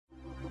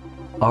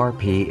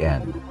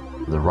RPN,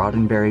 the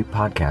Roddenberry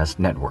Podcast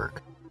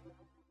Network.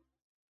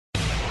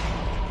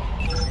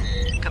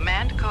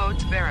 Command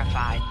codes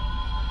verified.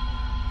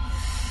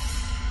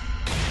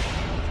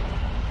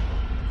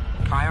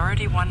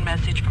 Priority 1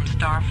 message from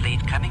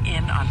Starfleet coming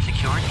in on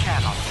secured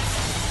channel.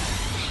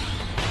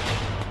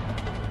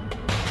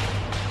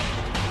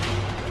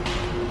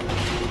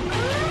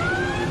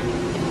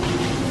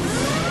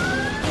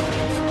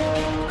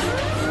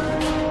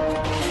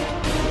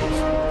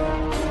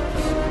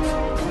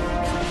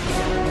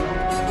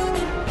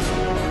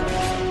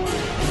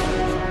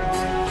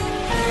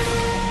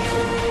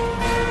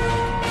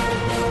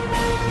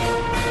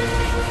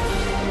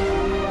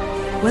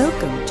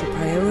 Welcome to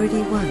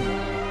Priority 1.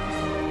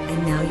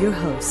 And now your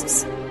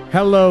hosts.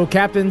 Hello,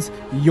 Captains.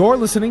 You're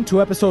listening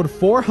to episode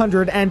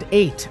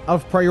 408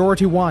 of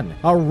Priority 1,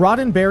 a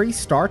Roddenberry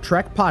Star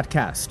Trek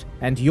podcast,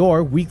 and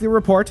your weekly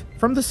report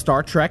from the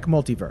Star Trek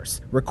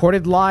multiverse.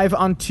 Recorded live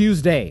on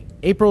Tuesday,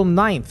 April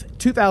 9th,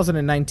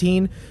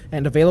 2019,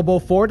 and available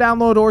for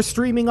download or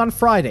streaming on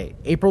Friday,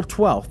 April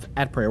 12th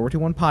at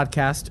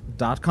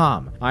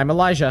PriorityOnePodcast.com. I'm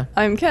Elijah.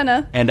 I'm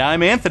Kenna. And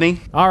I'm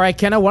Anthony. All right,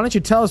 Kenna, why don't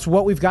you tell us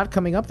what we've got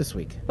coming up this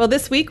week? Well,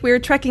 this week we're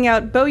trekking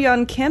out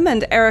Bo-Yeon Kim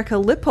and Erica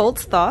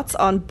Lipholt's thoughts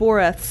on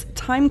Boreth's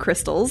time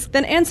crystals.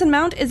 Then Anson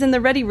Mount is in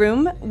the ready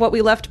room. What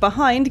We Left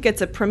Behind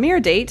gets a premiere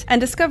date, and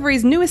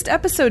Discovery's newest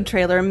episode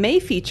trailer may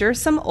feature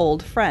some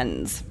old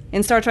friends.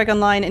 In Star Trek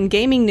Online and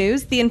gaming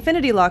news, the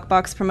Infinity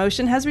Lockbox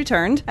promotion has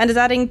returned and is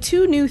adding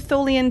 2 new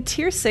Tholian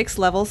Tier 6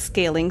 level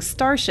scaling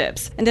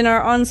starships. And in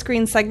our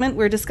on-screen segment,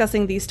 we're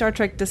discussing the Star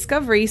Trek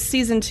Discovery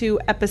Season 2,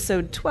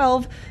 Episode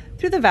 12,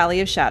 Through the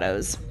Valley of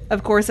Shadows.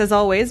 Of course, as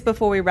always,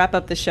 before we wrap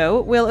up the show,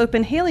 we'll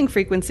open hailing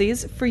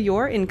frequencies for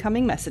your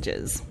incoming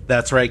messages.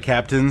 That's right,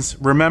 Captains.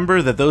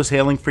 Remember that those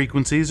hailing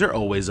frequencies are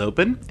always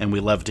open, and we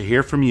love to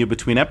hear from you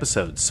between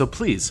episodes, so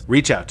please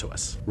reach out to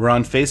us. We're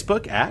on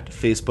Facebook at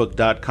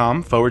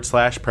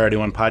facebook.com/Priority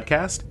One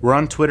Podcast. We're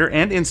on Twitter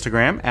and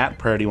Instagram at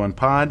Priority One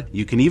Pod.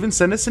 You can even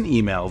send us an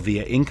email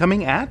via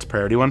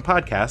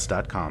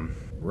incoming@PriorityOnePodcast.com.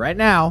 Right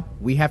now,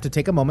 we have to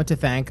take a moment to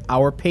thank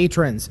our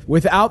patrons.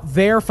 Without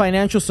their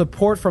financial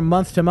support from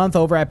month to month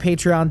over at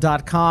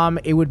patreon.com,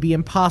 it would be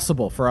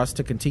impossible for us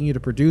to continue to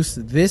produce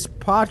this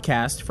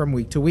podcast from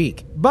week to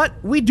week. But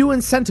we do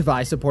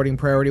incentivize supporting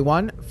Priority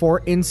One.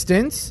 For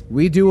instance,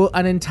 we do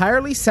an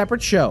entirely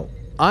separate show,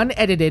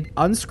 unedited,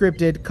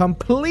 unscripted,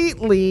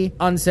 completely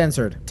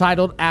uncensored,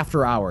 titled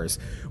After Hours,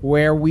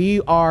 where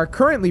we are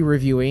currently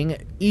reviewing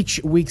each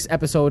week's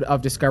episode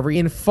of Discovery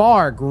in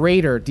far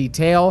greater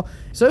detail.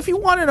 So if you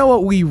want to know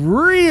what we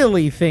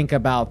really think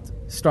about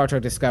Star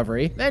Trek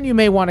Discovery, then you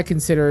may want to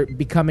consider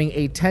becoming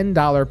a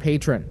 $10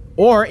 patron.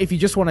 Or if you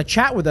just want to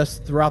chat with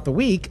us throughout the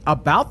week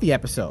about the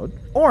episode,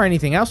 or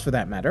anything else for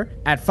that matter,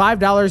 at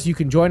 $5 you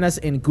can join us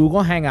in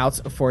Google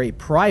Hangouts for a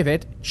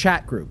private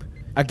chat group.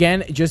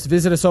 Again, just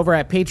visit us over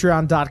at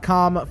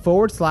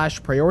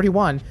patreon.com/Priority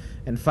One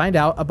and find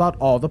out about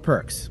all the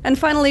perks. And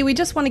finally, we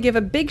just want to give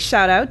a big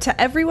shout out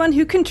to everyone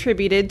who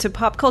contributed to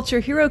Pop Culture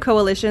Hero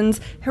Coalition's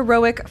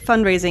heroic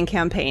fundraising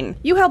campaign.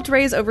 You helped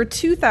raise over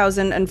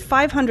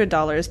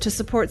 $2,500 to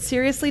support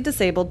seriously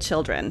disabled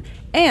children,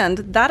 and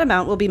that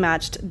amount will be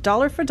matched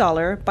dollar for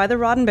dollar by the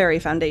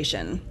Roddenberry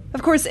Foundation.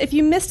 Of course, if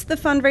you missed the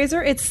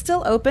fundraiser, it's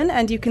still open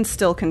and you can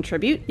still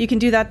contribute. You can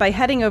do that by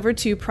heading over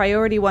to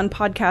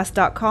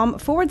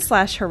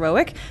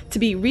PriorityOnePodcast.com/heroic to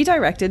be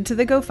redirected to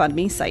the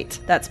GoFundMe site.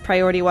 That's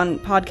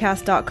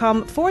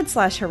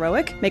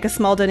PriorityOnePodcast.com/heroic. Make a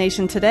small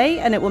donation today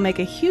and it will make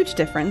a huge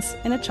difference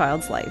in a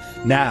child's life.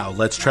 Now,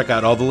 let's check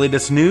out all the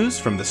latest news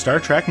from the Star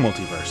Trek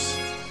multiverse.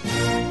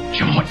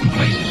 Jim, what in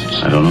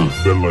places? I don't know.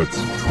 Then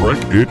let's trek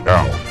it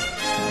out.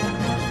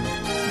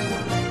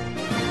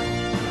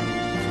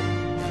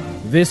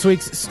 This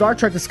week's Star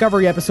Trek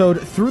Discovery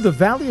episode, Through the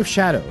Valley of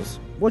Shadows,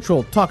 which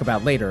we'll talk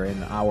about later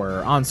in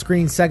our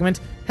on-screen segment,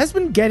 has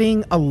been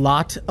getting a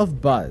lot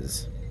of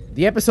buzz.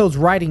 The episode's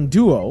writing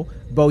duo,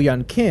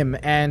 Bo-Yeon Kim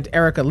and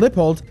Erica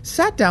Lippold,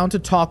 sat down to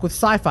talk with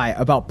Sci-Fi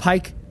about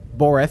Pike,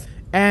 Boreth,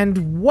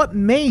 and what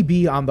may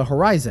be on the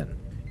horizon.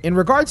 In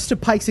regards to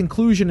Pike's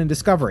inclusion in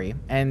Discovery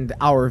and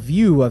our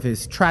view of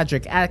his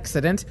tragic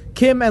accident,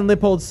 Kim and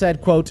Lippold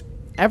said, quote,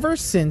 "Ever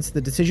since the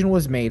decision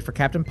was made for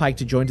Captain Pike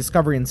to join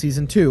Discovery in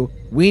Season 2,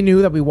 we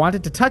knew that we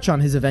wanted to touch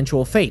on his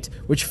eventual fate,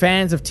 which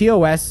fans of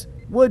TOS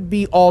would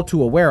be all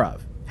too aware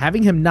of.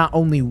 Having him not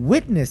only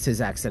witness his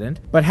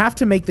accident, but have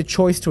to make the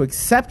choice to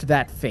accept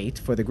that fate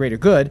for the greater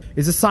good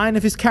is a sign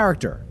of his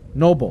character.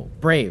 Noble,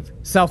 brave,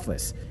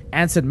 selfless.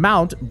 Anson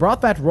Mount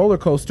brought that roller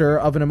coaster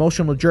of an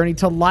emotional journey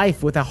to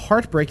life with a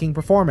heartbreaking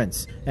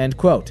performance." End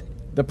quote.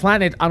 The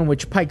planet on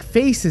which Pike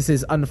faces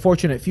his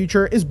unfortunate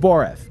future is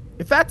Boreth.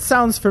 If that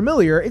sounds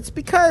familiar, it's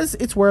because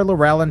it's where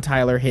L'Rell and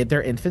Tyler hid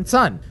their infant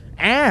son,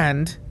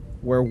 and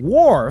where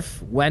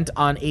Worf went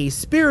on a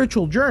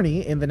spiritual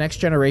journey in the Next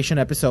Generation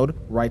episode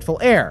Rightful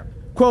Heir.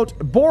 Quote,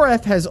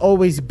 "Boreth has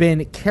always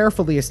been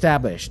carefully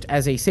established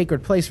as a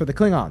sacred place for the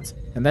Klingons,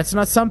 and that's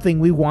not something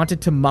we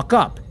wanted to muck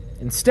up.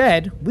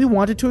 Instead, we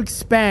wanted to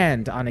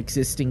expand on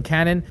existing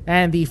canon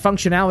and the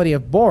functionality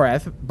of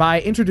Boreth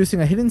by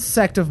introducing a hidden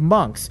sect of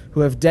monks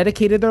who have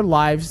dedicated their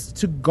lives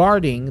to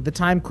guarding the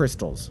time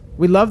crystals.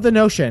 We love the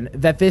notion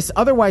that this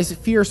otherwise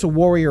fierce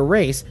warrior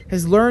race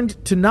has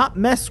learned to not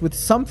mess with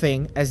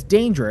something as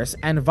dangerous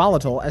and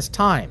volatile as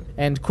time.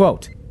 End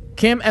quote.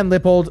 Kim and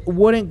Lippold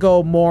wouldn't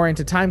go more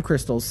into time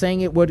crystals,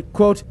 saying it would,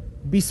 quote,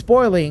 be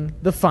spoiling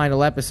the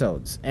final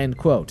episodes, end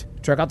quote.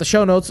 Check out the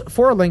show notes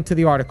for a link to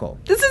the article.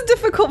 This is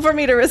difficult for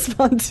me to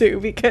respond to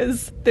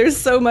because there's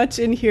so much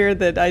in here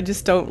that I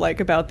just don't like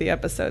about the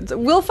episodes.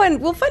 We'll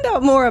find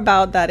out more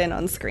about that in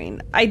On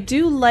Screen. I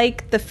do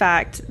like the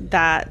fact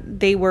that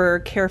they were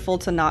careful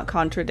to not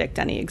contradict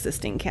any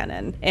existing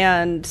canon.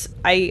 And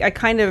I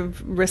kind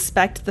of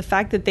respect the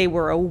fact that they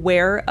were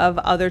aware of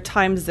other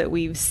times that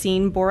we've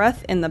seen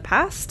Boreth in the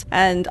past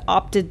and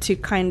opted to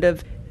kind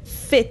of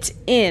fit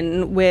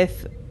in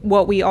with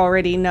what we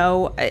already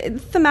know.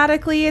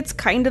 Thematically, it's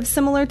kind of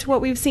similar to what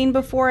we've seen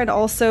before, and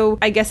also,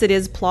 I guess it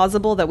is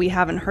plausible that we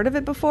haven't heard of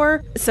it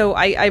before. So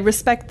I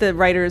respect the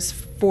writers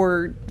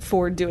for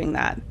doing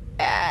that.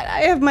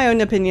 I have my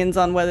own opinions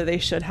on whether they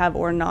should have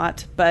or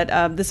not,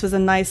 but this was a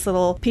nice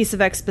little piece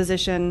of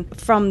exposition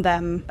from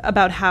them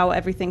about how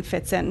everything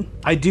fits in.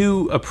 I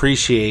do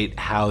appreciate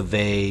how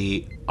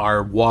they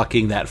are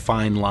walking that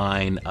fine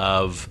line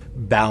of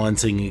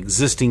balancing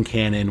existing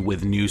canon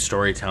with new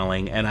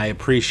storytelling, and I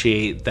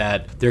appreciate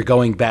that they're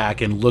going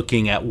back and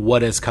looking at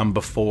what has come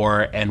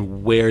before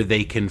and where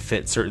they can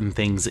fit certain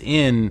things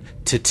in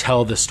to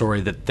tell the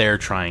story that they're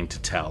trying to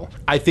tell.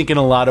 I think in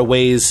a lot of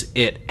ways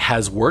it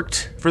has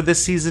worked for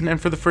this season and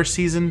for the first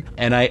season,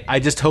 and I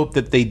just hope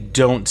that they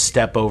don't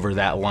step over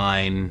that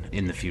line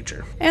in the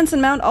future.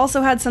 Anson Mount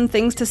also had some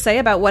things to say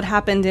about what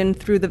happened in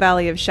Through the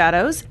Valley of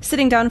Shadows.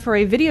 Sitting down for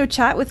a video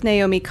chat with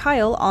Naomi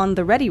Kyle on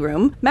The Ready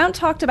Room, Mount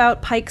talked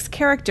about Pike's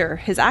character,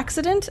 his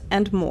accident,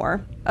 and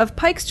more. Of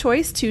Pike's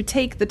choice to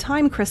take the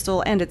time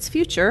crystal and its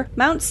future,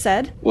 Mount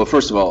said, well,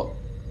 first of all,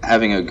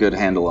 having a good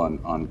handle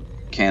on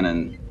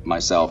canon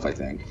myself, I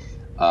think,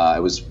 I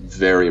was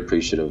very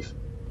appreciative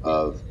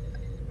of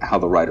how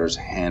the writers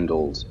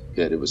handled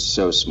it. It was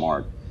so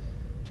smart.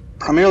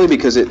 Primarily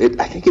because I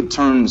think it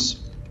turns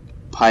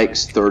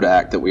Pike's third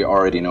act that we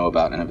already know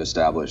about and have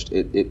established,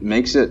 it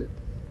makes it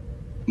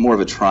more of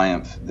a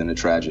triumph than a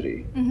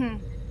tragedy. Mm-hmm.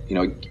 You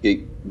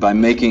know, by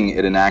making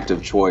it an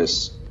active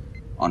choice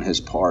on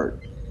his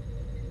part.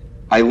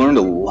 I learned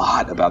a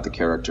lot about the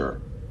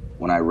character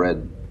when I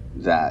read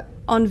that.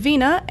 On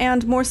Vina,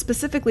 and more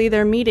specifically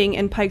their meeting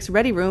in Pike's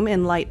Ready Room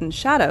in Light and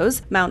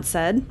Shadows, Mount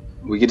said,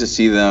 we get to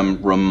see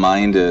them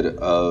reminded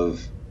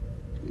of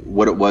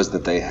what it was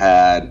that they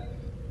had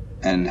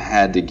and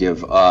had to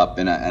give up,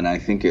 and I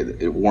think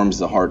it warms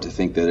the heart to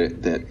think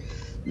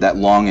that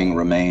longing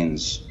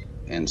remains,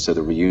 and so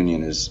the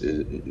reunion is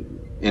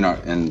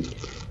in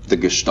the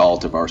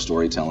gestalt of our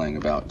storytelling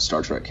about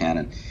Star Trek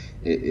canon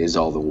is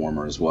all the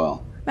warmer as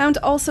well. Mount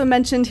also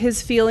mentioned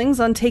his feelings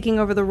on taking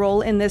over the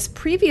role in this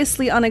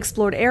previously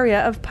unexplored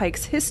area of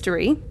Pike's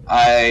history.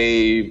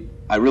 I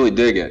really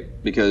dig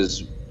it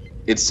because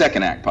it's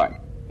second act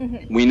Pike.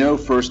 Mm-hmm. We know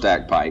first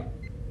act Pike,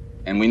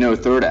 and we know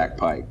third act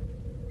Pike,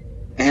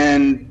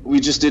 and we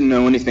just didn't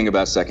know anything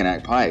about second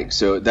act Pike.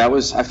 So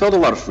I felt a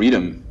lot of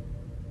freedom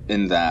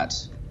in that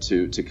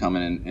to come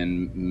in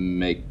and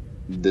make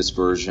this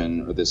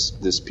version or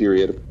this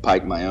period of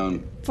Pike my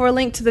own. For a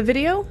link to the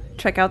video,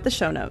 check out the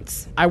show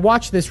notes. I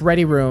watched this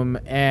Ready Room,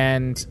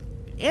 and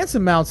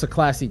Anson Mount's a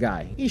classy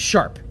guy. He's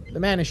sharp. The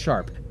man is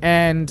sharp.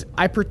 And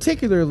I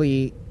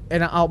particularly,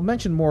 and I'll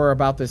mention more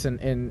about this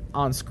in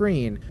On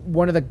Screen,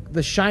 one of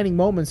the shining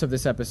moments of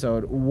this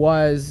episode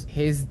was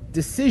his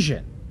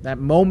decision. That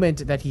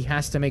moment that he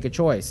has to make a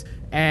choice.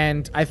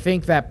 And I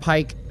think that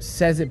Pike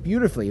says it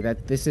beautifully,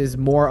 that this is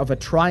more of a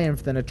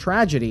triumph than a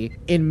tragedy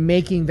in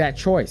making that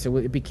choice.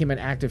 It became an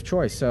active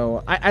choice.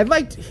 So I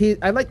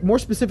liked more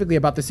specifically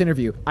about this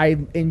interview, I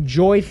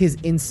enjoyed his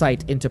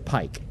insight into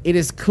Pike. It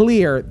is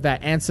clear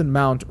that Anson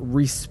Mount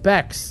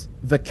respects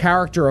the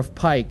character of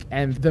Pike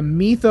and the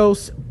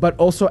mythos, but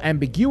also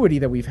ambiguity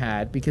that we've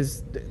had,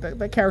 because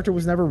that character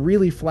was never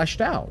really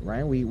fleshed out,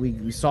 right?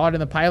 We saw it in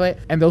the pilot,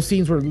 and those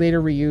scenes were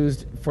later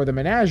reused for the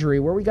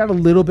Menagerie, where we got a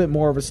little bit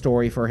more of a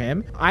story for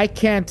him. I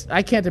can't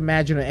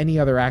imagine any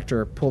other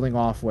actor pulling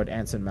off what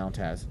Anson Mount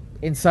has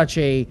in such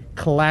a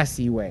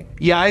classy way.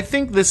 Yeah, I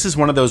think this is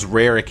one of those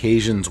rare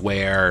occasions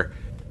where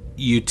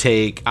you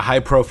take a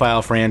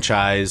high-profile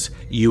franchise,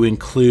 you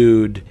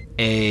include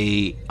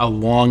a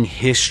long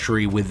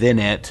history within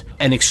it,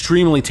 an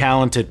extremely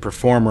talented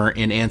performer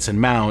in Anson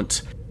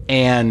Mount,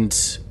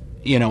 and,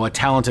 you know, a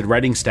talented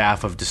writing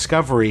staff of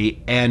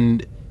Discovery,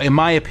 and in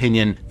my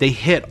opinion, they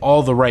hit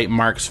all the right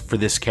marks for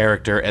this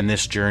character and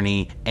this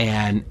journey,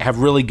 and have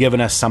really given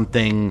us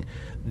something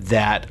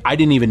that I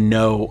didn't even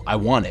know I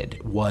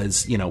wanted,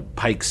 was, you know,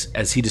 Pike's,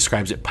 as he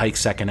describes it, Pike's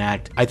second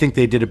act. I think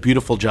they did a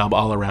beautiful job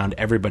all around,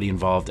 everybody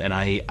involved, and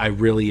I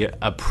really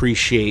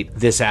appreciate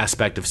this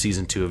aspect of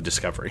Season 2 of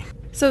Discovery.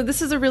 So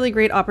this is a really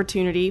great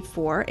opportunity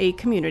for a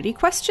community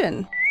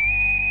question.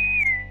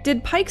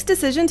 Did Pike's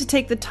decision to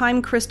take the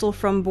time crystal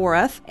from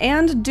Boreth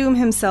and doom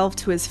himself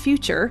to his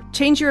future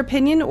change your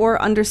opinion or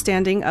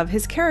understanding of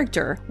his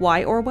character?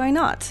 Why or why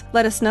not?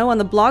 Let us know on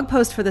the blog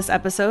post for this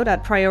episode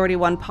at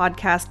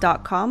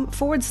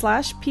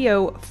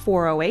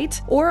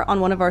PriorityOnePodcast.com/PO408 or on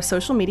one of our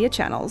social media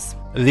channels.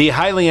 The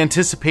highly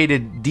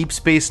anticipated Deep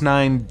Space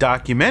Nine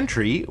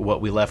documentary,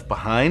 What We Left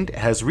Behind,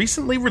 has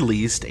recently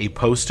released a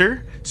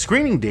poster,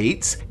 screening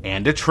dates,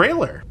 and a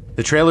trailer.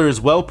 The trailer is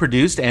well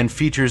produced and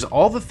features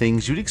all the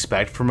things you'd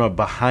expect from a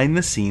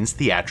behind-the-scenes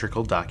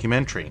theatrical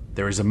documentary.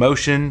 There is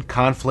emotion,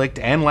 conflict,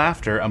 and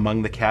laughter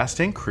among the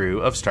cast and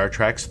crew of Star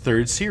Trek's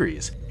third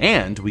series.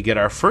 And we get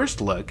our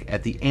first look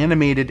at the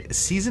animated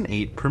Season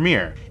 8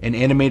 premiere, an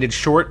animated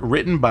short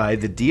written by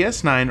the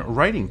DS9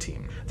 writing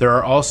team. There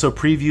are also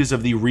previews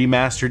of the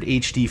remastered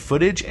HD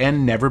footage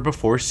and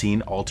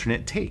never-before-seen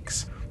alternate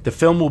takes. The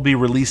film will be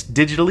released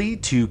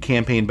digitally to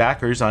campaign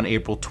backers on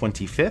April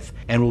 25th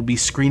and will be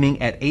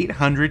screening at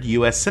 800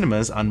 US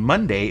cinemas on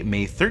Monday,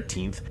 May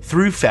 13th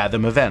through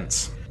Fathom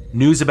Events.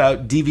 News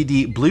about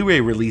DVD Blu-ray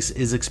release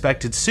is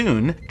expected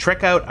soon.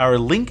 Check out our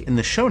link in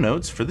the show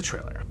notes for the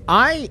trailer.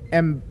 I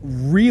am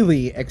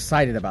really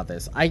excited about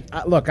this.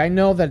 Look, I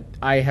know that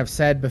I have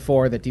said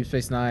before that Deep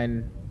Space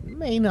Nine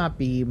may not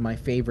be my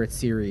favorite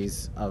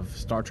series of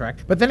Star Trek,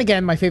 but then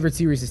again, my favorite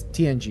series is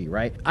TNG,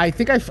 right? I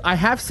think I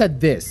have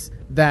said this,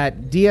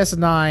 that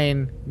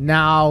DS9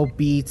 now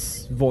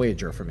beats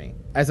Voyager for me.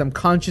 As I'm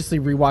consciously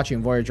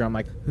rewatching Voyager, I'm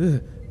like,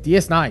 ugh,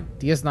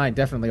 DS9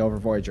 definitely over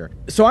Voyager.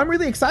 So I'm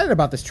really excited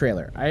about this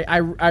trailer.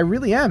 I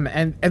really am.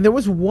 And there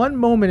was one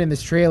moment in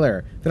this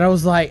trailer that I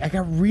was like, I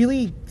got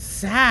really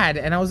sad,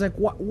 and I was like,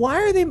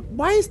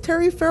 why is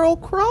Terry Farrell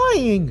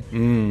crying?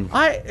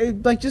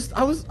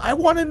 I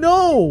want to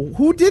know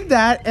who did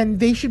that, and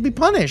they should be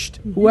punished.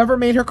 Whoever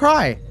made her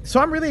cry. So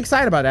I'm really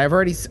excited about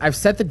it. I've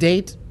set the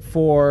date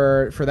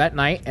for that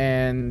night,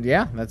 and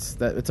yeah,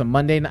 it's a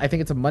Monday. I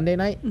think it's a Monday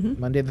night,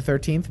 Monday the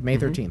 13th, May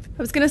 13th.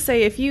 I was gonna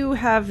say, if you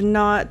have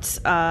not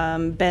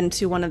been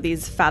to one of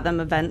these Fathom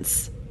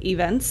events,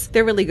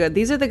 they're really good.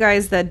 These are the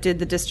guys that did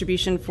the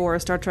distribution for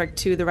Star Trek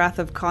II: The Wrath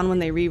of Khan when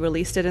they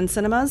re-released it in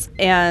cinemas,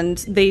 and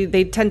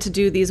they tend to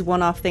do these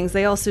one-off things.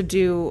 They also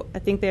do, I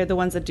think they're the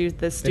ones that do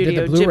the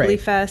Studio Ghibli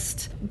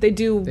Fest. They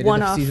do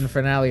one-off. The season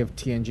finale of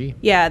TNG.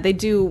 Yeah, they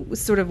do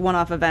sort of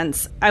one-off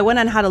events. I went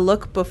and had a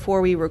look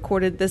before we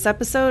recorded this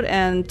episode,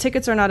 and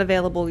tickets are not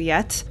available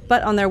yet,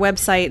 but on their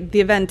website,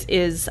 the event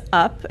is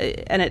up,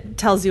 and it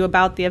tells you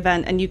about the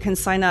event, and you can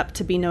sign up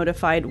to be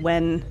notified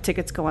when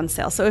tickets go on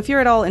sale. So if you're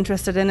at all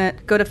interested in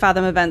it, go to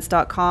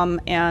fathomevents.com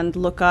and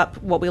look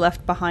up What We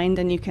Left Behind,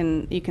 and you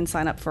can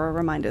sign up for a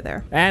reminder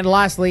there. And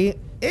lastly,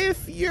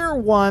 if you're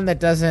one that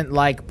doesn't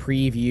like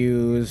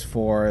previews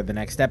for the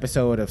next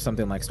episode of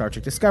something like Star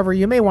Trek Discovery,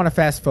 you may want to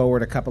fast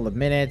forward a couple of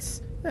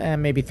minutes,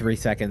 maybe 3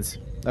 seconds.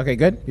 Okay,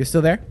 good? You're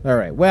still there? All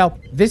right. Well,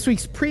 this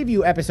week's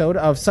preview episode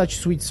of Such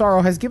Sweet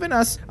Sorrow has given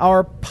us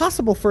our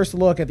possible first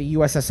look at the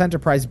USS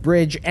Enterprise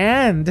bridge,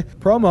 and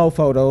promo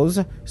photos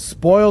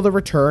spoil the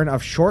return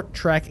of Short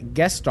Trek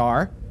guest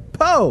star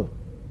Poe,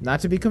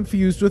 not to be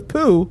confused with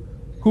Pooh,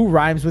 who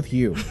rhymes with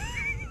you.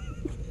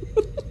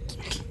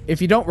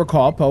 If you don't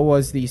recall, Poe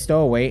was the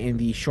stowaway in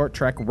the Short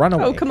Trek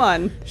Runaway. Oh, come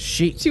on.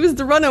 She was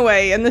the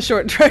runaway in the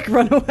Short Trek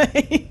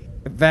Runaway.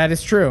 That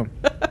is true.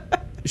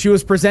 She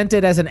was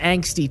presented as an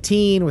angsty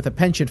teen with a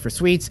penchant for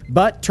sweets,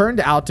 but turned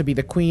out to be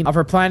the queen of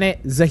her planet,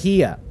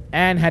 Zahia,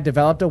 and had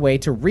developed a way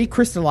to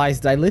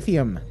recrystallize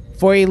dilithium.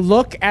 For a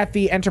look at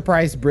the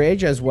Enterprise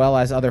bridge, as well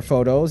as other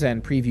photos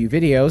and preview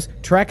videos,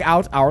 check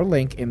out our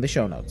link in the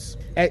show notes.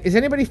 Is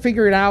anybody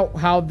figuring out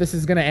how this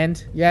is going to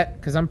end yet?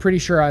 Because I'm pretty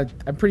sure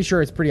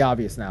it's pretty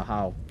obvious now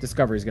how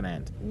Discovery is going to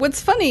end.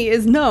 What's funny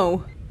is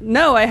no,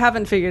 I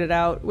haven't figured it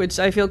out, which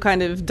I feel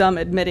kind of dumb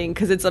admitting,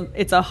 because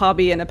it's a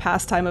hobby and a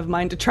pastime of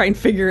mine to try and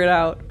figure it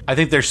out. I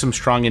think there's some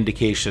strong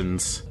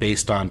indications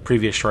based on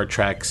previous short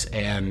treks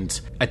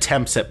and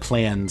attempts at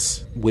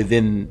plans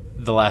within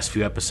the last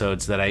few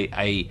episodes that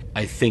I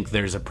think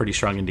there's a pretty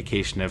strong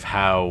indication of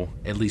how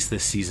at least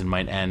this season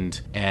might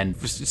end. And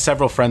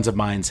several friends of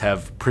mine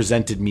have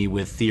presented me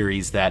with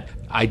theories that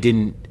I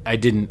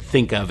didn't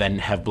think of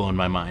and have blown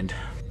my mind.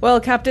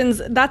 Well,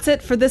 Captains, that's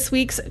it for this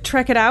week's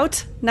Trek It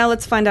Out. Now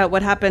let's find out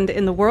what happened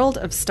in the world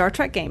of Star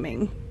Trek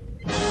gaming.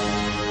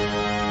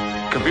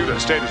 Computer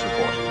status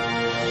report.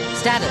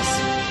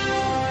 Status.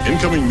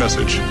 Incoming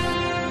message.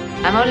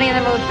 I'm only in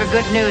the mood for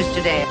good news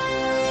today.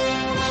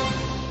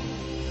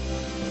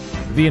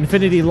 The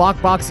Infinity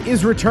Lockbox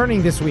is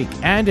returning this week,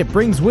 and it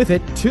brings with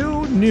it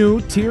 2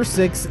 new Tier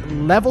 6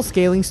 level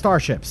scaling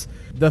starships.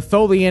 The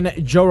Tholian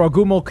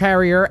Jorogumo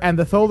carrier and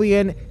the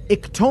Tholian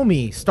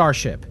Iktomi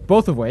starship,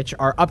 both of which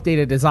are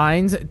updated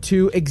designs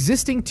to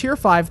existing Tier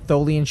 5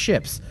 Tholian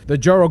ships. The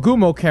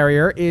Jorogumo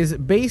carrier is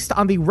based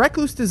on the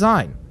Recluse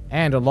design,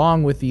 and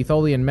along with the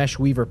Tholian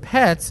Meshweaver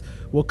pets,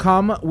 will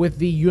come with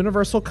the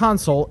Universal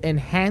Console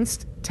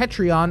Enhanced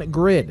Tetrion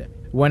Grid.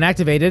 When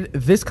activated,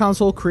 this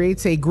console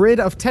creates a grid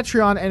of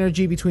Tetrion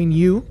energy between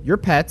you, your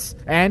pets,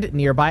 and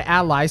nearby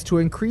allies to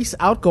increase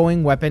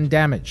outgoing weapon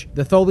damage.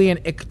 The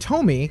Tholian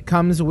Iktomi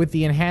comes with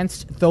the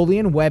enhanced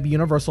Tholian Web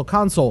Universal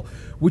Console,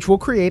 which will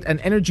create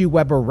an energy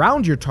web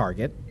around your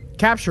target,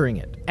 capturing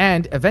it,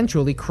 and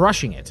eventually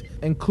crushing it.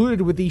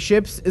 Included with these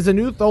ships is a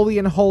new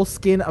Tholian hull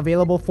skin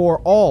available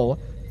for all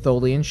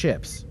Tholian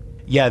ships.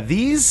 Yeah,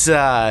 these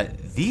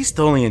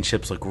Tholian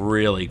ships look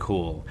really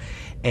cool.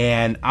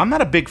 And I'm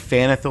not a big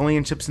fan of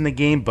Tholian ships in the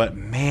game, but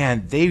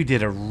man, they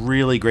did a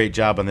really great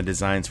job on the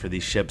designs for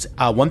these ships.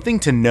 One thing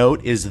to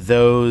note is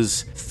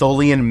those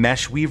Tholian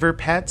Mesh Weaver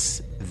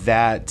pets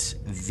that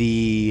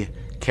the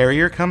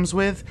carrier comes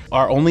with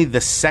are only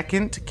the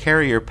second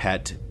carrier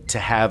pet to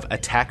have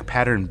attack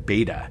pattern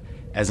beta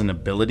as an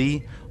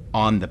ability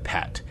on the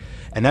pet.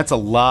 And that's a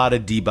lot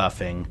of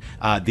debuffing.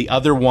 The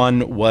other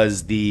one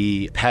was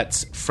the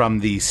pets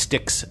from the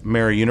Styx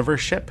Mirror Universe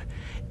ship.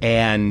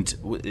 And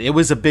it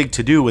was a big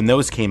to-do when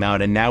those came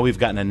out, and now we've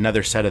gotten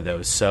another set of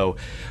those. So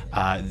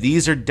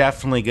these are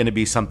definitely going to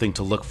be something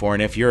to look for.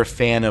 And if you're a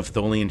fan of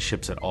Tholian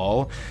ships at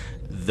all,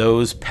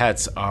 those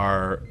pets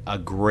are a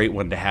great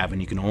one to have.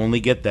 And you can only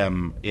get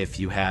them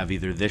if you have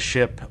either this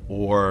ship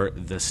or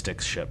the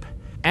Styx ship.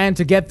 And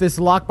to get this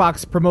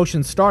lockbox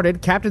promotion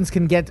started, captains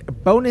can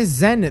get bonus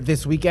Zen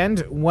this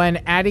weekend when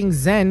adding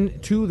Zen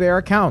to their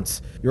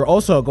accounts. You're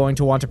also going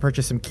to want to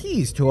purchase some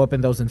keys to open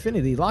those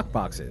Infinity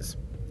lockboxes.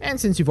 And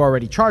since you've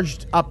already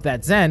charged up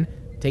that Zen,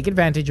 take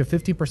advantage of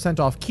 50%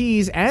 off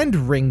keys and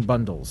ring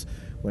bundles.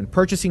 When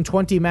purchasing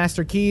 20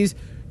 master keys,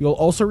 you'll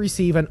also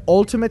receive an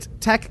ultimate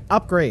tech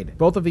upgrade.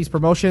 Both of these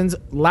promotions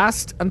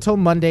last until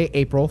Monday,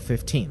 April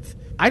 15th.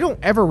 I don't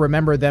ever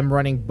remember them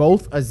running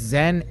both a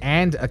Zen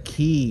and a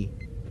key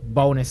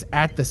bonus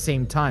at the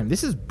same time.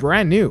 This is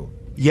brand new.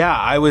 Yeah,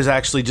 I was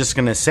actually just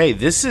going to say,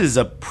 this is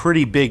a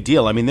pretty big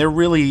deal. I mean, they're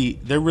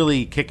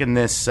really kicking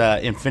this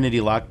Infinity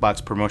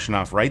Lockbox promotion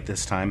off right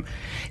this time.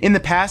 In the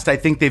past, I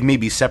think they've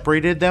maybe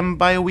separated them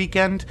by a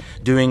weekend,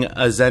 doing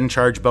a Zen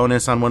charge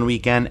bonus on one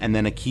weekend and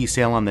then a key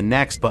sale on the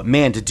next. But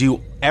man, to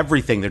do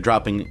everything, they're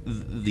dropping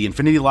the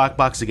Infinity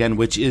Lockbox again,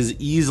 which is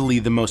easily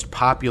the most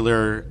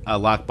popular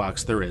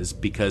lockbox there is,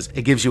 because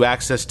it gives you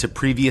access to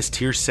previous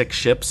Tier 6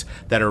 ships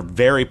that are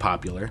very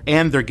popular,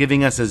 and they're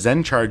giving us a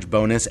Zen charge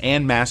bonus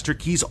and master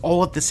keys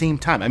all at the same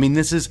time. I mean,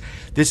 this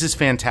is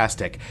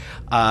fantastic.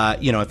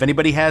 If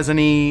anybody has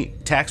any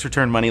tax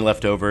return money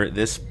left over,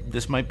 this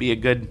might be a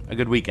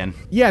good weekend.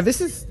 Yeah,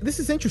 this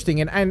is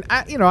interesting, and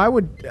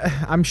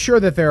I'm sure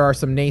that there are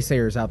some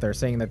naysayers out there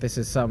saying that this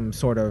is some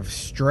sort of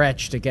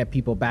stretch to get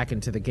people back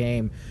into the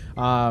game.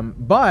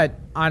 But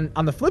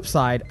on the flip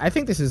side, I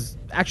think this is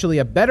actually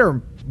a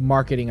better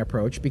marketing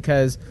approach,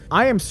 because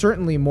I am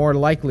certainly more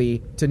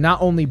likely to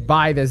not only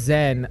buy the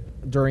Zen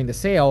during the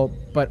sale,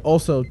 but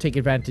also take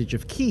advantage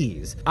of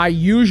keys. I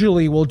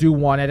usually will do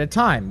one at a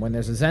time. When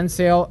there's a Zen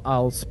sale,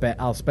 I'll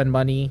spend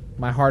money,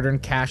 my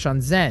hard-earned cash on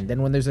Zen.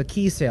 Then when there's a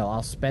key sale,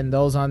 I'll spend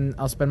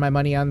my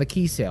money on the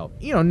key sale.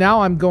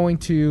 Now I'm going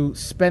to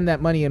spend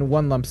that money in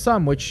one lump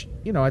sum, which,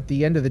 at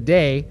the end of the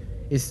day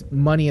is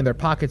money in their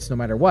pockets no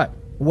matter what.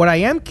 What I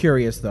am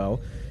curious though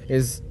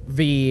is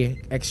the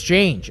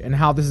exchange and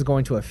how this is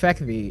going to affect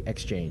the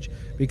exchange.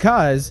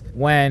 Because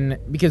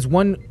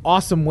one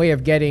awesome way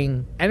of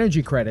getting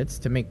energy credits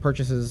to make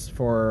purchases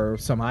for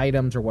some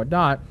items or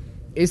whatnot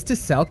is to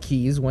sell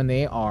keys when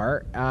they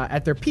are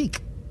at their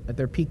peak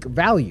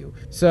value.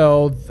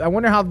 So I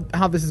wonder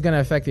how this is going to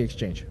affect the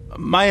exchange.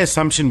 My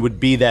assumption would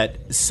be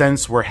that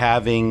since we're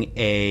having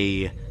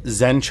a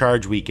Zen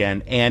charge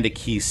weekend and a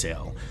key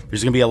sale,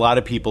 there's going to be a lot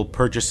of people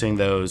purchasing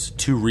those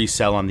to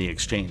resell on the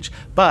exchange.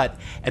 But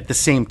at the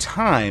same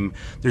time,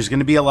 there's going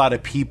to be a lot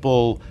of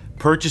people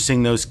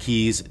purchasing those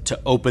keys to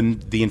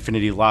open the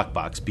Infinity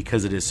Lockbox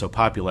because it is so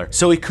popular.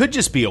 So it could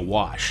just be a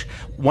wash.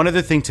 One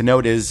other thing to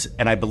note is,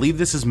 and I believe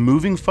this is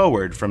moving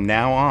forward from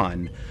now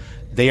on,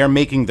 they are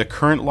making the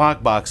current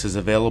lockboxes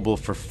available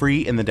for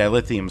free in the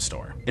Dilithium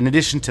store. In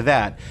addition to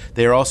that,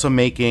 they are also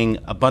making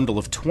a bundle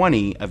of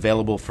 20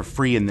 available for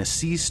free in the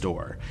C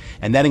store.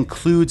 And that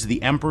includes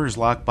the Emperor's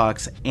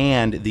Lockbox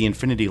and the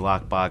Infinity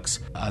Lockbox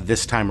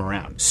this time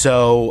around.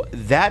 So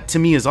that to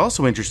me is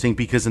also interesting,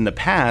 because in the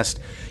past,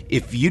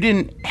 if you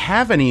didn't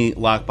have any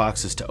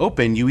lockboxes to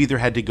open, you either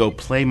had to go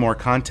play more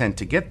content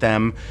to get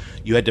them,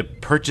 you had to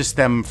purchase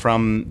them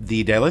from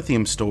the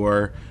Dilithium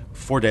store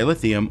for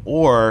Dilithium,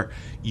 or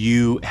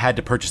you had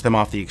to purchase them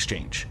off the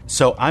exchange.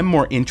 So I'm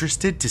more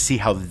interested to see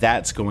how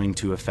that's going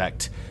to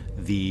affect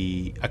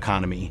the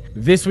economy.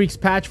 This week's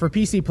patch for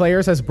PC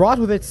players has brought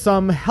with it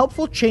some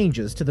helpful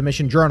changes to the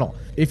mission journal.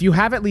 If you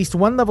have at least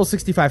one level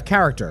 65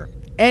 character,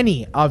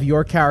 any of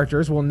your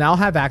characters will now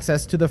have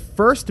access to the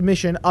first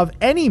mission of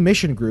any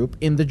mission group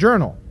in the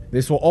journal.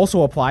 This will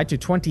also apply to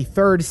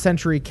 23rd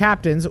century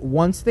captains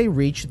once they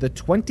reach the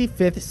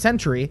 25th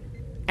century,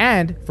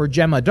 and for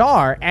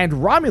Jem'Hadar and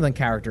Romulan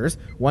characters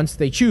once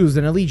they choose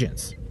an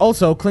allegiance.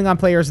 Also, Klingon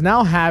players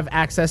now have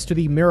access to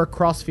the Mirror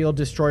Crossfield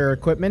Destroyer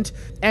equipment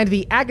and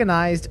the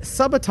Agonized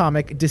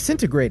Subatomic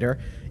Disintegrator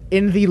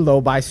in the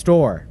Lobi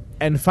store.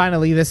 And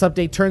finally, this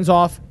update turns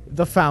off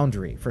the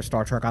Foundry for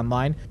Star Trek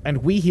Online, and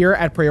we here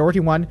at Priority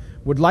One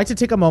would like to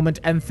take a moment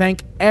and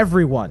thank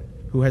everyone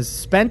who has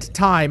spent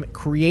time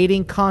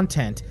creating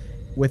content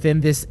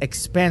within this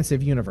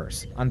expansive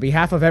universe. On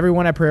behalf of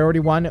everyone at Priority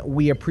One,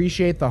 we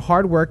appreciate the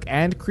hard work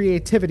and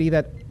creativity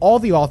that all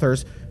the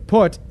authors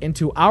put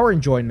into our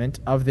enjoyment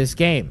of this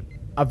game.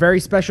 A very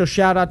special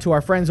shout out to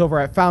our friends over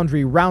at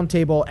Foundry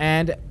Roundtable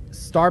and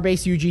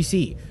Starbase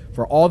UGC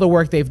for all the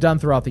work they've done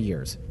throughout the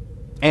years.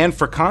 And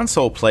for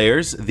console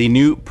players, the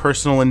new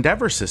Personal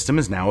Endeavor system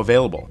is now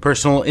available.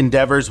 Personal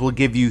Endeavors will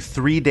give you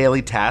 3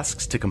 daily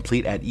tasks to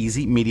complete at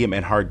easy, medium,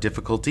 and hard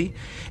difficulty.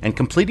 And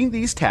completing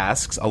these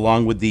tasks,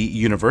 along with the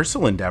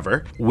Universal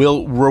Endeavor,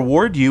 will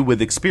reward you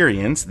with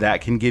experience that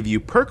can give you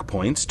perk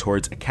points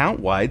towards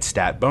account-wide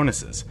stat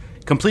bonuses.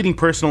 Completing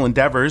Personal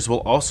Endeavors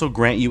will also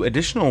grant you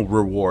additional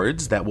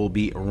rewards that will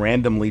be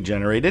randomly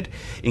generated,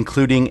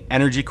 including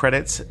energy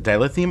credits,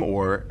 dilithium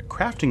ore,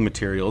 crafting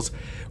materials,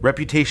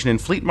 reputation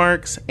and fleet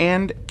marks,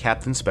 and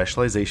captain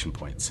specialization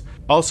points.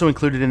 Also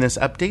included in this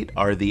update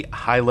are the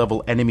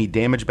high-level enemy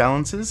damage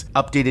balances,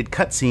 updated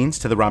cutscenes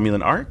to the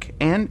Romulan Arc,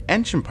 and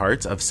engine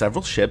parts of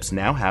several ships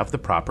now have the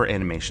proper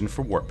animation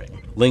for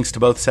warping. Links to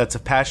both sets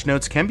of patch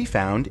notes can be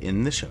found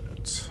in the show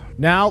notes.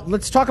 Now,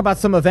 let's talk about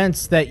some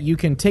events that you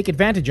can take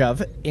advantage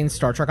of in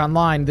Star Trek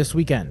Online this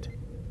weekend.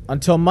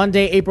 Until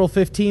Monday, April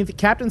 15th,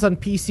 captains on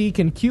PC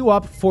can queue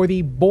up for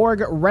the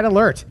Borg Red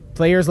Alert.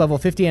 Players level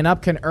 50 and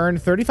up can earn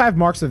 35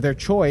 marks of their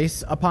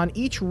choice upon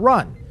each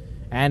run,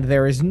 and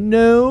there is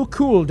no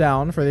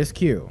cooldown for this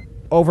queue.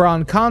 Over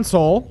on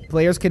console,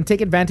 players can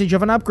take advantage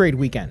of an upgrade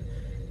weekend.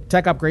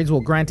 Tech upgrades will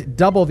grant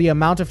double the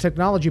amount of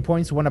technology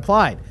points when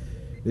applied.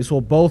 This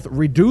will both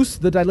reduce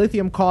the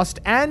dilithium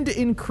cost and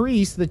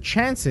increase the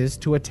chances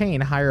to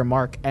attain higher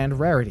mark and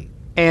rarity.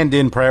 And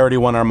in Priority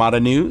One Armada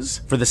news,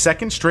 for the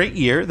second straight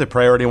year, the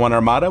Priority One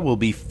Armada will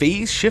be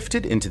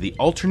phase-shifted into the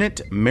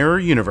alternate Mirror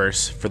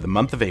Universe for the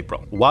month of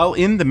April. While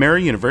in the Mirror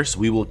Universe,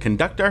 we will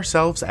conduct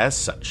ourselves as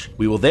such.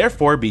 We will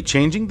therefore be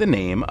changing the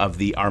name of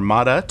the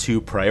Armada to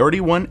Priority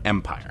One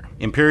Empire.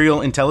 Imperial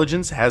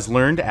intelligence has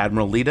learned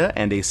Admiral Leda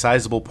and a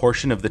sizable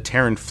portion of the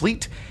Terran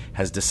fleet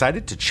has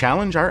decided to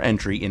challenge our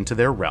entry into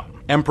their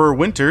realm. Emperor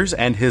Winters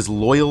and his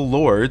loyal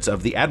lords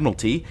of the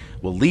Admiralty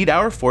will lead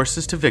our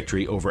forces to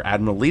victory over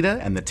Admiral Leda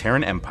and the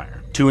Terran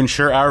Empire. To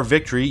ensure our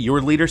victory,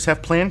 your leaders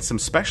have planned some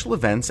special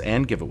events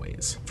and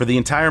giveaways. For the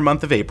entire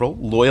month of April,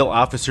 loyal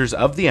officers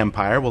of the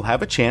Empire will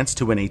have a chance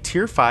to win a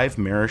Tier 5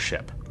 mirror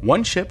ship.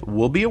 One ship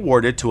will be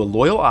awarded to a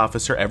loyal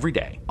officer every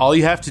day. All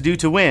you have to do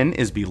to win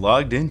is be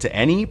logged into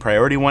any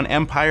Priority One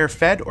Empire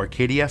Fed or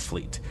KDF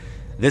fleet.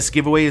 This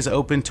giveaway is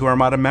open to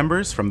Armada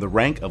members from the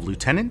rank of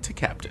Lieutenant to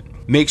Captain.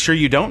 Make sure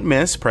you don't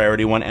miss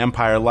Priority One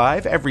Empire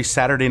Live every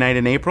Saturday night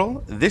in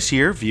April. This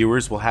year,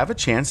 viewers will have a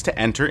chance to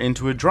enter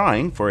into a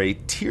drawing for a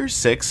Tier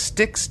 6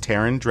 Styx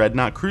Terran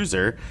Dreadnought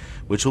Cruiser,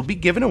 which will be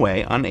given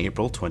away on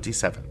April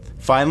 27th.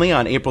 Finally,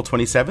 on April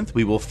 27th,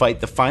 we will fight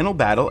the final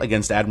battle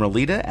against Admiral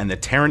Leda and the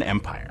Terran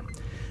Empire.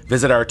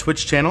 Visit our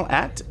Twitch channel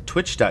at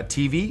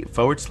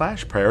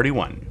twitch.tv/Priority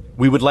One.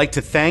 We would like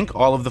to thank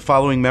all of the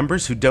following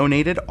members who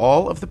donated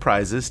all of the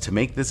prizes to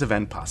make this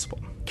event possible.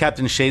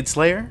 Captain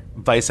Shadeslayer,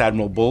 Vice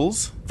Admiral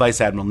Bulls,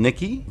 Vice Admiral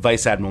Nikki,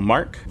 Vice Admiral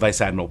Mark,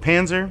 Vice Admiral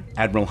Panzer,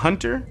 Admiral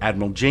Hunter,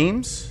 Admiral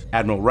James,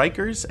 Admiral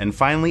Rikers, and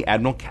finally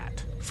Admiral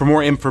Cat. For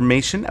more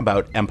information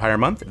about Empire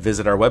Month,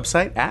 visit our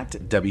website at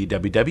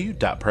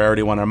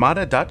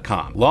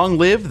www.PriorityOneArmada.com. Long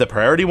live the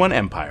Priority One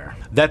Empire.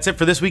 That's it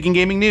for this week in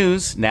gaming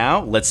news.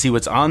 Now, let's see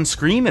what's on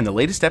screen in the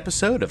latest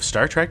episode of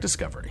Star Trek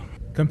Discovery.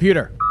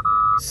 Computer,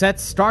 set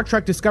Star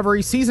Trek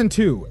Discovery Season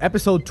 2,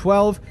 Episode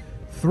 12,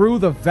 Through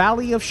the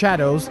Valley of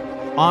Shadows,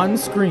 on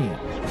screen.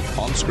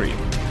 On screen.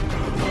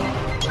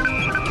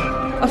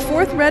 A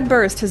fourth red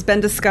burst has been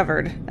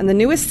discovered, and the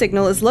newest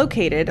signal is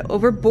located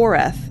over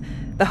Boreth,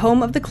 the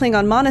home of the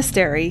Klingon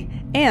monastery,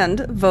 and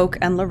Voq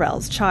and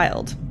L'Rell's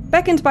child.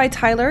 Beckoned by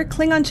Tyler,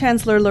 Klingon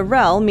Chancellor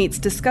L'Rell meets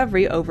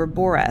Discovery over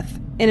Boreth.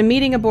 In a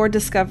meeting aboard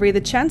Discovery, the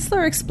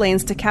Chancellor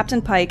explains to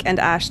Captain Pike and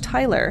Ash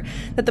Tyler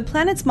that the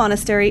planet's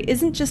monastery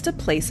isn't just a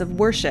place of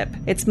worship.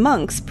 Its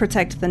monks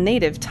protect the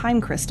native time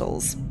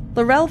crystals.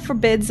 L'Rell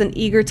forbids an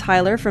eager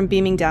Tyler from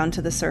beaming down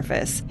to the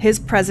surface. His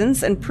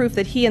presence and proof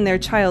that he and their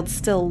child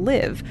still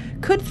live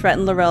could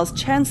threaten L'Rell's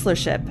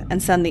chancellorship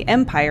and send the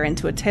Empire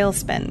into a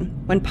tailspin.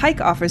 When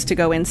Pike offers to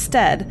go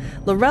instead,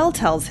 L'Rell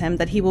tells him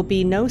that he will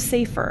be no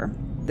safer.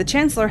 The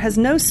Chancellor has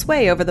no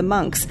sway over the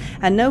monks,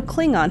 and no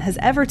Klingon has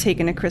ever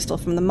taken a crystal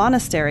from the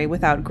monastery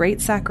without great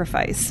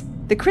sacrifice.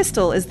 The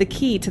crystal is the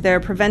key to their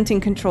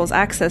preventing Control's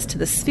access to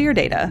the sphere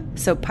data,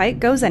 so Pike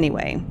goes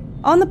anyway.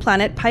 On the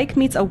planet, Pike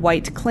meets a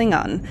white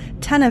Klingon,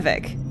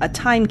 Tenavik, a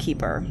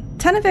timekeeper.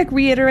 Tenavik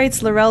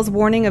reiterates L'Rell's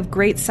warning of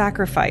great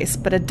sacrifice,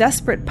 but a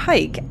desperate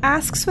Pike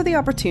asks for the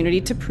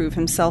opportunity to prove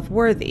himself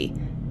worthy,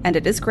 and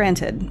it is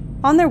granted.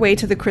 On their way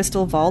to the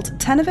Crystal Vault,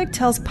 Tenavik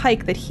tells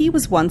Pike that he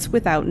was once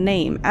without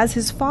name, as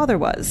his father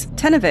was.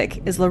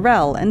 Tenavik is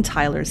L'Rell and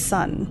Tyler's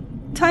son.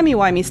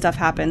 Timey-wimey stuff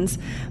happens,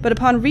 but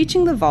upon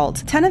reaching the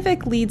vault,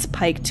 Tenavik leads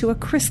Pike to a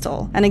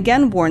crystal, and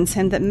again warns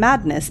him that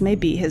madness may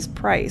be his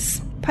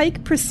price.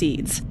 Pike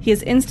proceeds. He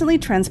is instantly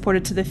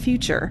transported to the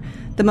future,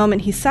 the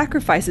moment he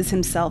sacrifices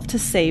himself to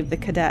save the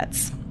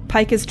cadets.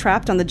 Pike is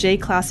trapped on the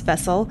J-class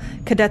vessel,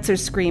 cadets are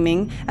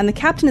screaming, and the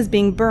captain is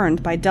being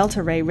burned by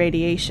delta ray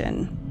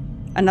radiation.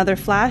 Another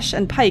flash,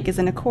 and Pike is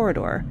in a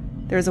corridor.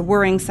 There is a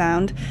whirring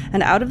sound,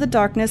 and out of the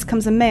darkness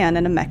comes a man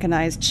in a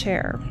mechanized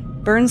chair.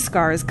 Burn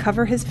scars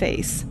cover his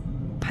face.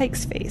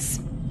 Pike's face.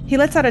 He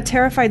lets out a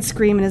terrified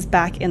scream and is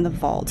back in the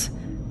vault.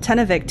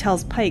 Tenavik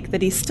tells Pike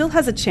that he still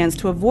has a chance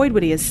to avoid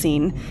what he has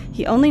seen.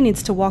 He only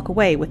needs to walk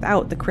away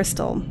without the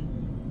crystal.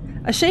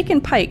 A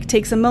shaken Pike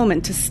takes a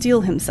moment to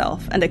steel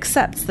himself and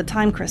accepts the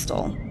time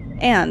crystal,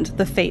 and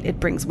the fate it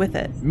brings with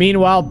it.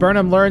 Meanwhile,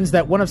 Burnham learns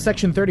that one of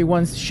Section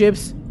 31's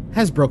ships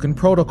has broken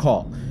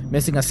protocol,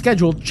 missing a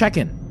scheduled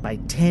check-in by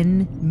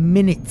 10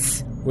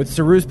 minutes. With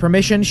Saru's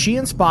permission, she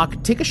and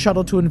Spock take a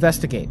shuttle to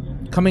investigate.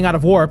 Coming out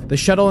of warp, the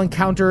shuttle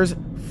encounters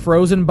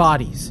frozen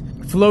bodies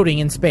floating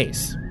in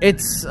space.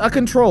 It's a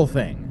control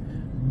thing.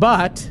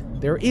 But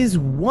there is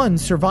one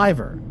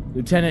survivor,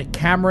 Lieutenant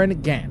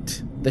Cameron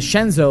Gant, the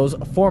Shenzo's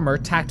former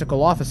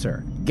tactical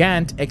officer.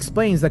 Gant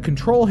explains that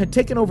Control had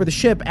taken over the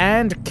ship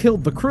and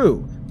killed the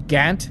crew.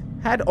 Gant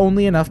had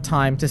only enough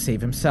time to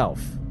save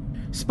himself.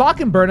 Spock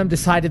and Burnham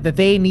decided that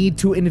they need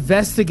to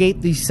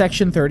investigate the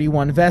Section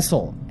 31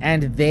 vessel,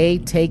 and they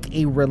take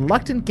a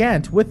reluctant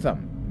Gant with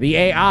them. The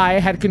AI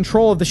had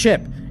control of the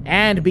ship,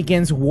 and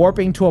begins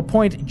warping to a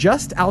point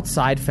just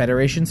outside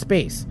Federation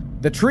space.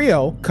 The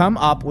trio come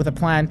up with a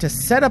plan to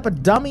set up a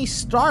dummy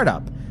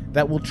startup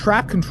that will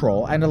trap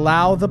Control and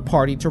allow the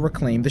party to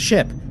reclaim the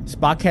ship.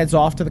 Spock heads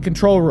off to the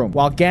control room,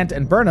 while Gant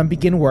and Burnham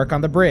begin work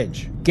on the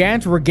bridge.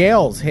 Gant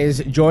regales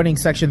his joining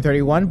Section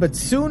 31, but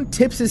soon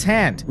tips his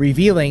hand,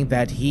 revealing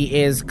that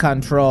he is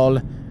Control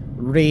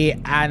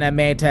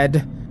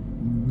reanimated.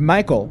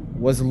 Michael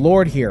was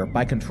lured here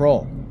by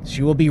Control.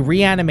 She will be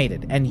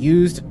reanimated and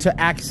used to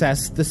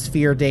access the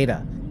sphere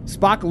data.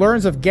 Spock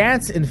learns of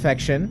Gant's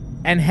infection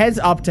and heads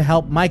up to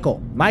help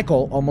Michael.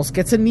 Michael almost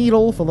gets a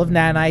needle full of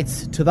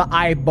nanites to the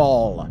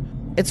eyeball.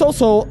 It's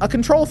also a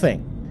control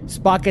thing.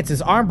 Spock gets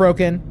his arm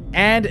broken,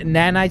 and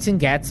nanites in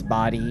Gant's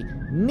body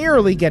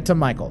nearly get to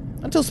Michael,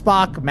 until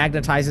Spock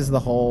magnetizes the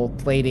whole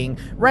plating,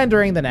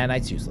 rendering the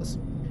nanites useless.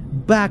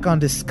 Back on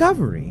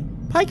Discovery,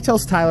 Pike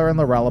tells Tyler and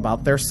L'Rell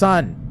about their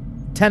son,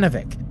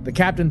 Tenavik. The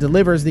captain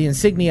delivers the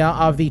insignia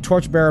of the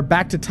Torchbearer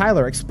back to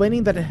Tyler,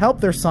 explaining that it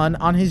helped their son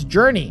on his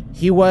journey.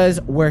 He was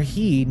where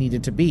he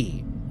needed to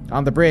be.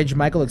 On the bridge,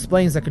 Michael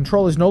explains that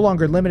Control is no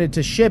longer limited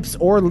to ships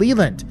or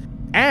Leland,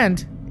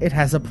 and it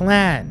has a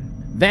plan.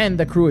 Then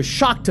the crew is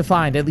shocked to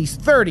find at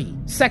least 30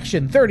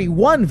 Section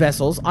 31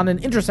 vessels on an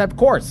intercept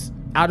course.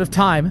 Out of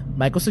time,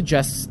 Michael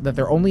suggests that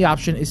their only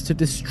option is to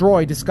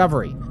destroy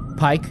Discovery.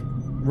 Pike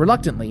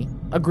reluctantly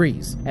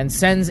agrees and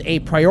sends a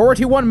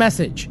Priority 1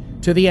 message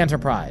to the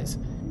Enterprise.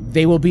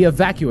 They will be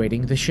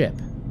evacuating the ship.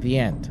 The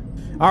end.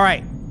 All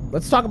right,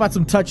 let's talk about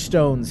some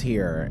touchstones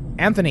here.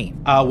 Anthony.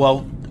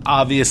 Well,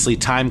 obviously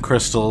time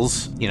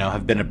crystals,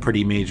 have been a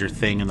pretty major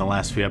thing in the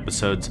last few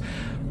episodes.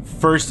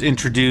 First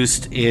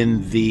introduced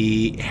in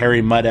the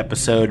Harry Mudd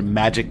episode,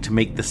 Magic to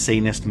Make the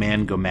Sanest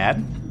Man Go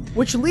Mad.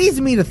 Which leads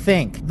me to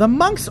think the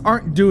monks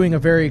aren't doing a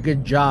very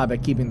good job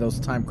at keeping those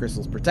time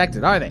crystals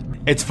protected, are they?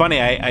 It's funny,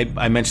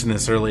 I mentioned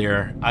this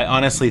earlier. I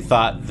honestly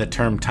thought the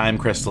term time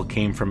crystal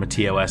came from a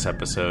TOS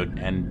episode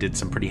and did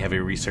some pretty heavy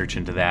research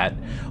into that,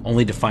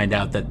 only to find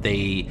out that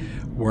they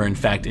were in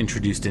fact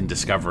introduced in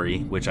Discovery,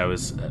 which I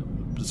was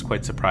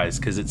quite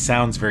surprised because it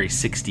sounds very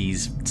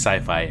 60s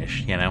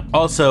sci-fi-ish,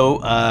 Also,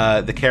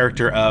 the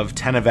character of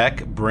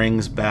Tenavik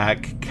brings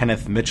back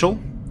Kenneth Mitchell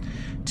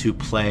to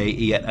play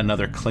yet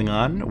another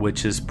Klingon,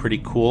 which is pretty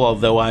cool,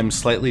 although I'm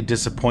slightly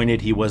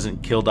disappointed he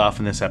wasn't killed off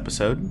in this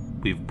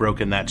episode. We've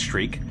broken that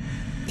streak.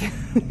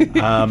 He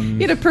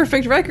had a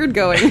perfect record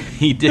going.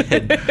 He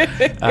did.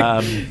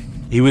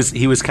 He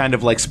was kind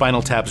of like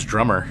Spinal Tap's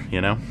drummer,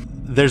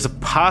 There's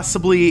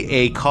possibly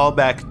a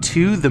callback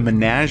to the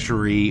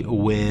menagerie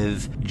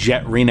with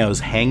Jet Reno's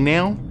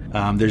hangnail.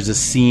 There's a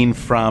scene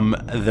from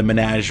the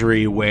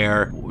menagerie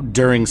where,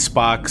 during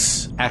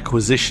Spock's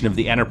acquisition of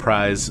the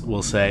Enterprise,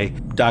 we'll say,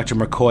 Dr.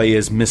 McCoy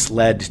is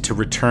misled to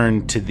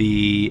return to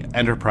the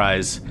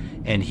Enterprise,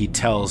 and he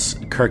tells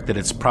Kirk that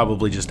it's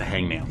probably just a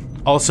hangnail.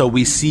 Also,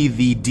 we see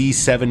the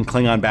D7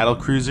 Klingon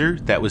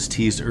battlecruiser that was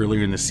teased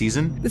earlier in the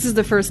season. This is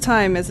the first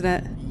time, isn't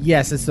it?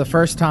 Yes, it's the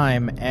first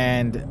time,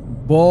 and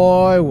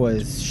boy,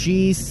 was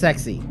she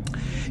sexy.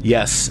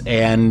 Yes,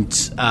 and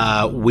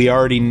we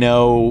already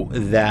know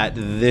that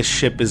this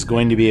ship is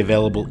going to be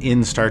available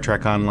in Star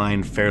Trek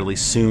Online fairly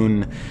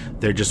soon.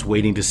 They're just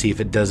waiting to see if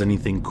it does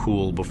anything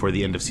cool before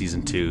the end of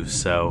Season 2,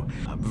 so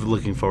I'm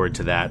looking forward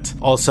to that.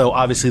 Also,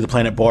 obviously, the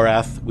planet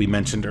Borath. We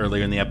mentioned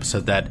earlier in the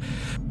episode that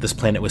this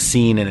planet was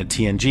seen in a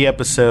TNG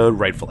episode,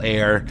 Rightful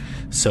Heir,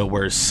 so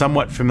we're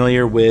somewhat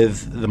familiar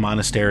with the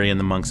monastery and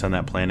the monks on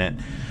that planet.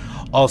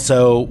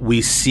 Also,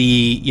 we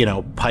see,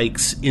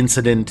 Pike's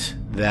incident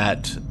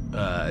that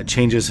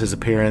changes his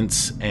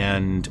appearance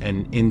and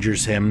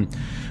injures him,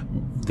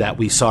 that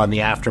we saw in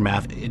the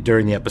aftermath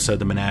during the episode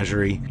The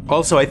Menagerie.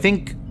 Also, I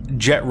think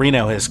Jet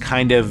Reno has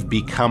kind of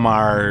become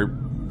our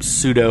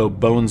pseudo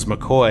Bones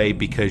McCoy,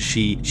 because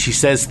she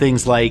says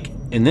things like,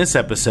 in this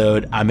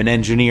episode, I'm an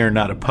engineer,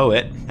 not a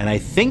poet. And I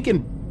think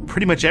in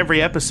pretty much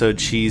every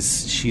episode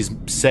she's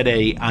said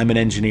I'm an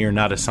engineer,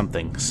 not a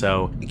something.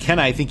 So, Ken,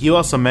 I think you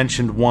also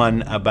mentioned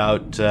one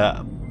about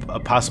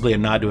possibly a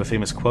nod to a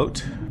famous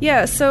quote.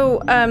 Yeah,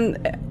 so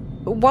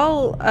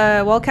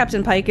while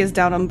Captain Pike is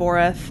down on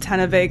Boreth,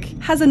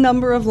 Tenavik has a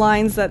number of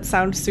lines that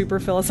sound super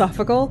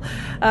philosophical,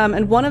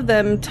 and one of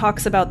them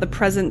talks about the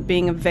present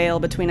being a veil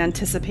between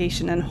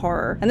anticipation and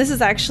horror. And this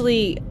is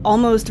actually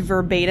almost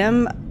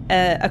verbatim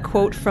a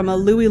quote from a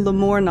Louis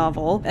L'Amour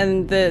novel,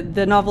 and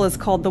the novel is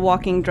called The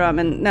Walking Drum.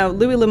 And now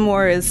Louis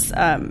L'Amour is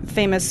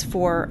famous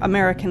for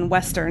American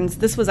westerns.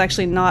 This was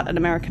actually not an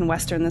American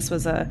western. This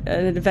was an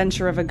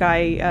adventure of a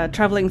guy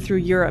traveling through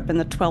Europe in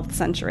the 12th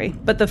century.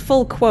 But the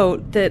full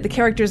quote, the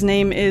character's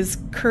name is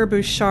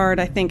Kerbuchard,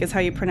 I think is how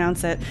you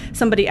pronounce it.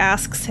 Somebody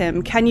asks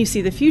him, "Can you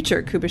see the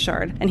future,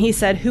 Kerbuchard?" And he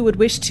said, "Who would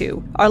wish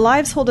to? Our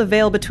lives hold a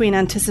veil between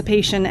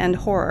anticipation and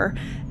horror.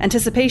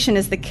 Anticipation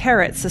is the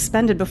carrot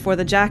suspended before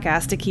the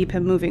jackass to keep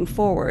him moving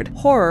forward.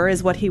 Horror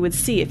is what he would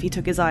see if he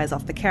took his eyes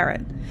off the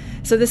carrot."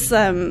 So this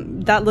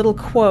that little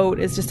quote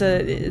is just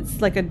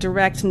it's like a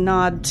direct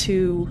nod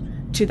to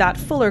that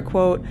fuller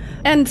quote.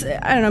 And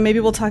I don't know,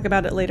 maybe we'll talk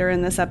about it later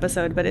in this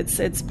episode, but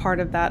it's part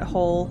of that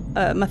whole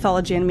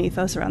mythology and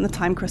mythos around the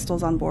time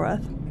crystals on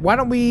Boreth. Why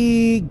don't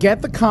we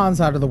get the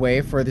cons out of the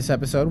way for this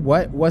episode?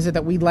 What was it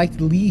that we liked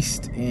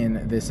least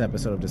in this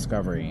episode of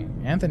Discovery?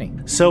 Anthony?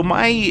 So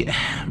my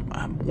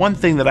one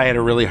thing that I had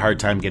a really hard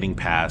time getting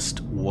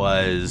past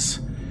was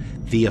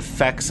the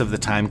effects of the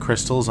time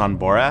crystals on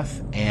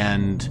Boreth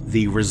and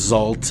the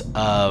result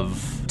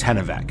of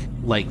Tenavik.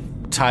 Like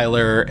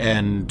Tyler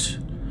and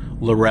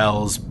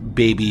Laurel's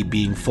baby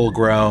being full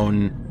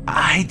grown.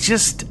 I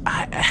just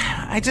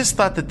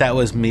thought that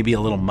was maybe a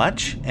little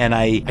much, and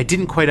I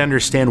didn't quite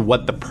understand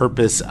what the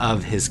purpose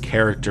of his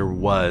character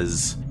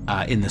was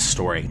in the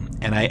story.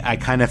 And I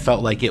kind of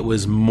felt like it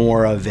was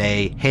more of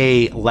a,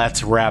 hey,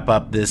 let's wrap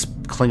up this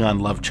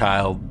Klingon love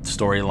child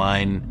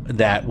storyline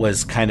that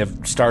was kind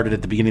of started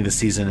at the beginning of the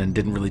season and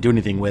didn't really do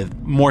anything with,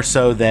 more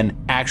so than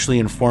actually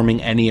informing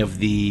any of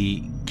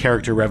the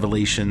character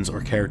revelations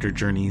or character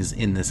journeys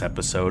in this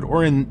episode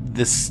or in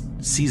this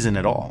season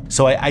at all.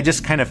 So I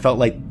just kind of felt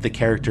like the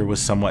character was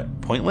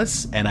somewhat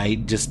pointless, and I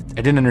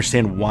didn't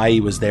understand why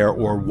he was there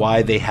or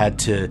why they had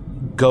to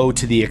go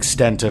to the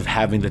extent of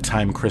having the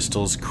time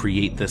crystals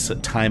create this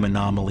time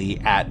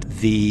anomaly at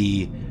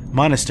the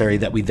monastery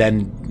that we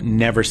then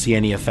never see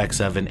any effects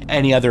of in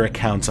any other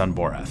accounts on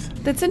Boreth.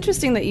 That's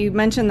interesting that you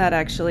mentioned that,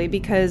 actually,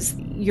 because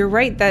you're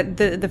right that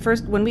the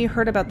first, when we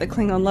heard about the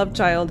Klingon love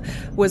child,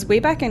 was way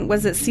back in,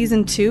 was it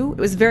season 2? It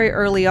was very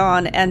early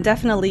on, and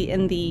definitely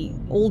in the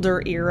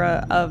older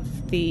era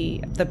of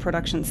the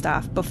production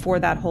staff, before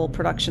that whole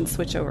production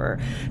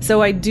switchover.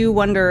 So I do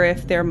wonder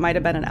if there might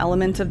have been an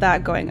element of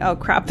that going, oh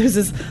crap, there's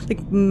this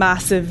like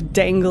massive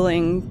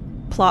dangling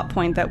plot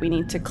point that we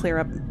need to clear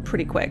up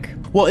pretty quick.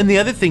 Well, and the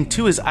other thing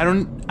too is I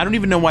don't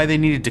even know why they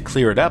needed to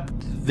clear it up.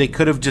 They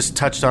could have just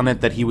touched on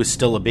it that he was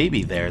still a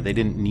baby there. They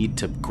didn't need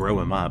to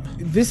grow him up.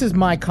 This is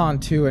my con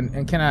too,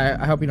 and Ken,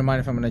 I hope you don't mind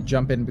if I'm going to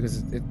jump in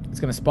because it's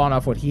going to spawn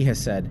off what he has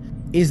said,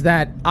 is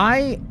that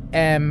I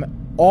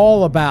am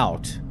all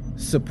about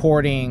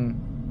supporting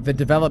the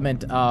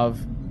development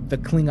of the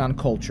Klingon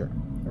culture,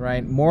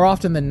 right? More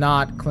often than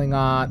not,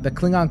 the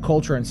Klingon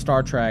culture in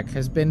Star Trek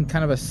has been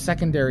kind of a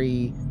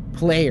secondary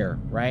player,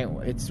 right?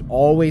 It's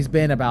always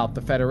been about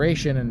the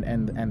Federation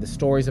and the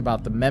stories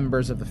about the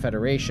members of the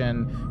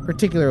Federation,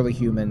 particularly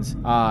humans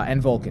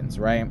and Vulcans,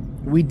 right?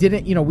 We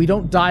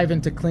don't dive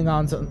into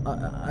Klingons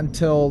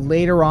until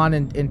later on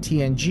in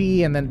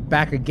TNG, and then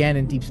back again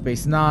in Deep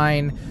Space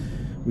Nine.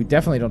 We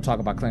definitely don't talk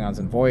about Klingons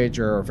in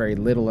Voyager, or very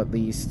little at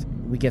least.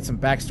 We get some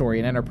backstory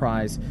in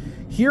Enterprise.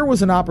 Here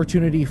was an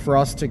opportunity for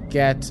us to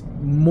get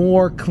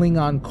more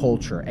Klingon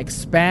culture,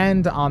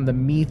 expand on the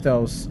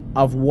mythos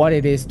of what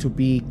it is to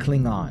be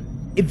Klingon.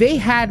 If they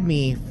had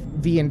me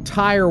the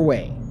entire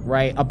way,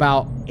 right,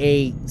 about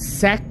a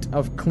sect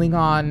of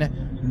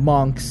Klingon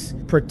monks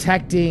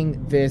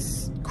protecting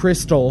this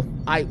crystal,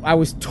 I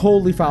was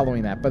totally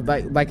following that. But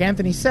like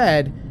Anthony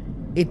said,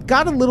 it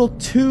got a little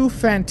too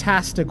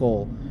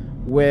fantastical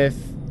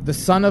with the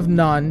son of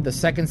Nun, the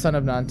second son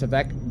of Nun,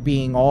 Tevek,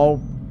 being all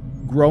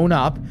grown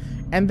up,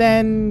 and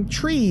then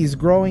trees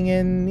growing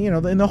in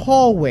the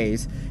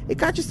hallways. It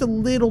got just a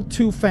little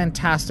too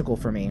fantastical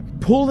for me,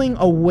 pulling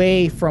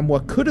away from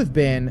what could have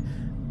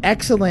been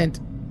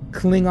excellent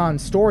Klingon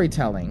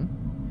storytelling,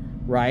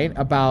 right?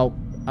 About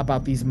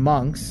these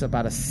monks,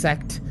 about a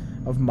sect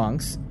of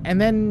monks, and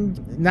then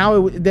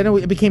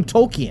it became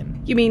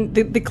Tolkien. You mean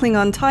the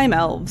Klingon time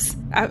elves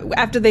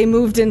after they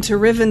moved into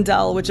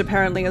Rivendell, which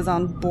apparently is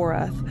on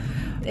Boreth.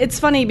 It's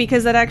funny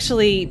because that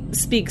actually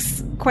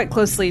speaks quite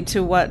closely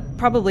to what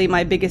probably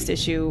my biggest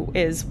issue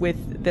is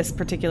with this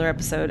particular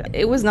episode.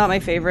 It was not my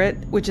favorite,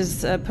 which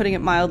is putting it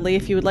mildly.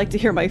 If you would like to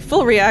hear my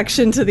full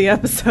reaction to the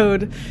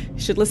episode, you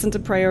should listen to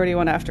Priority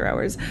One After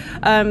Hours.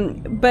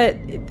 But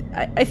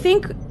I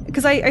think,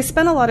 because I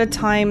spent a lot of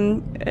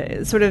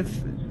time sort of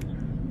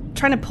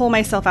trying to pull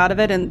myself out of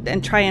it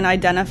and try and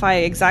identify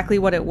exactly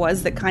what it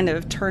was that kind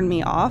of turned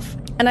me off.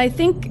 And I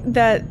think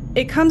that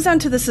it comes down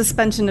to the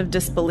suspension of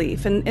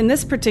disbelief. And in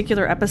this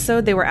particular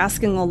episode, they were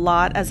asking a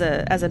lot as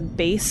a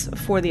base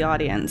for the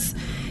audience.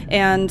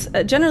 And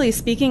generally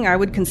speaking, I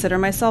would consider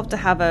myself to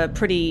have a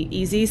pretty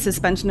easy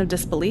suspension of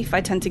disbelief.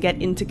 I tend to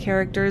get into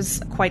characters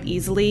quite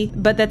easily.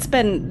 But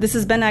this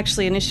has been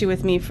actually an issue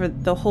with me for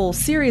the whole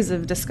series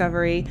of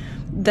Discovery,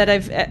 that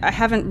I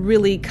haven't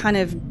really kind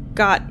of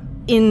got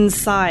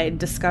inside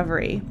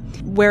Discovery.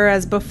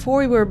 Whereas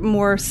before we were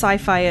more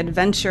sci-fi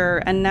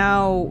adventure, and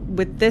now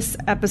with this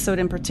episode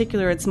in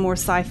particular, it's more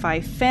sci-fi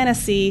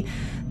fantasy.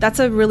 That's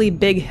a really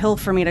big hill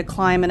for me to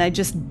climb, and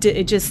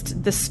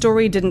the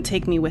story didn't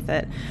take me with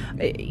it.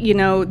 You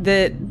know,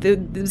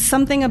 the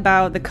something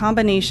about the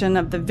combination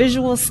of the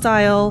visual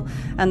style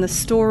and the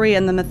story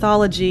and the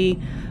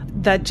mythology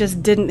that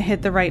just didn't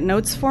hit the right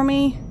notes for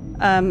me.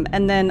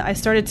 And then I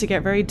started to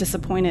get very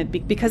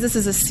disappointed because this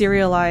is a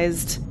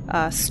serialized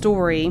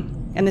story,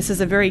 and this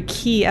is a very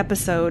key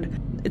episode.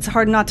 It's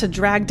hard not to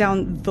drag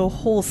down the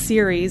whole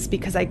series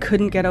because I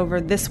couldn't get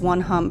over this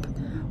one hump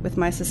with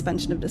my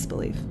suspension of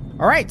disbelief.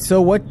 All right,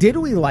 so what did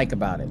we like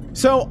about it?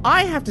 So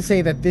I have to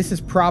say that this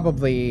is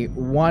probably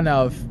one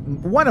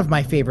of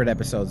my favorite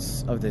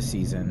episodes of this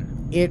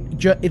season.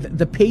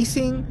 The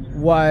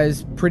pacing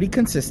was pretty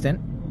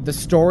consistent. The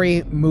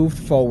story moved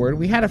forward.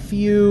 We had a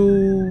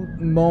few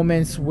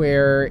moments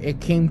where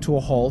it came to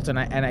a halt, and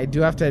I do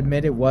have to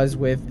admit it was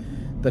with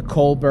the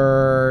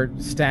Culber,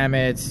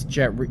 Stamets,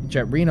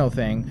 Jet Reno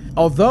thing.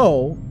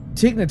 Although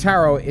Tig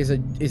Notaro is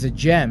a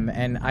gem,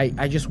 and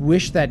I just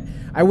wish that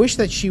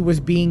she was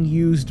being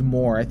used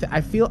more.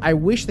 I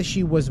wish that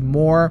she was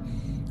more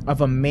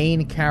of a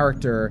main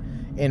character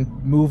in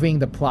moving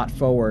the plot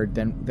forward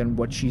than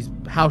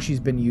how she's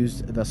been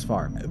used thus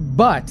far.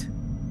 But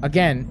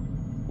again,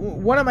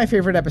 one of my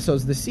favorite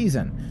episodes this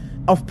season.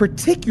 Of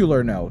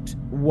particular note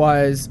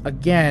was,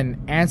 again,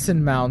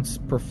 Anson Mount's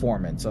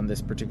performance on this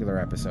particular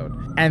episode.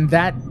 And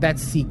that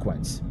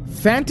sequence.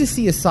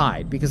 Fantasy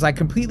aside, because I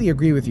completely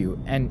agree with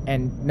you,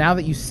 and now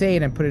that you say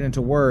it and put it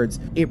into words,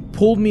 it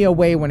pulled me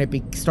away when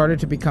it started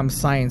to become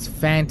science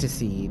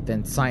fantasy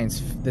than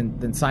science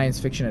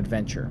fiction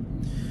adventure.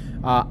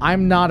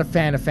 I'm not a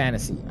fan of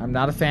fantasy. I'm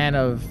not a fan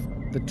of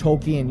the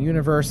Tolkien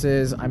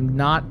universes.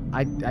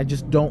 I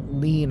just don't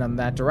lean on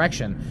that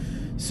direction.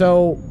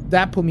 So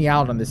that put me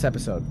out on this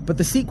episode. But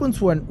the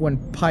sequence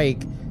when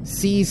Pike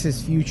sees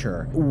his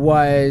future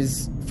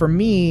was, for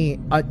me,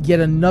 yet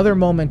another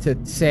moment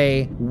to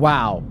say,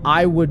 wow,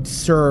 I would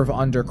serve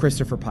under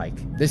Christopher Pike.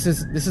 This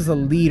is a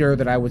leader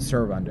that I would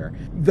serve under.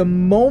 The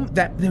moment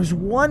that there's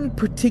one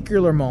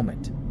particular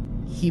moment,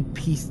 he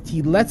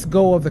lets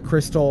go of the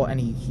crystal and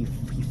he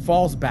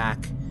falls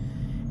back,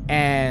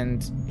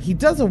 and he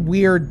does a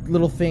weird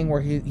little thing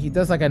where he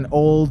does like an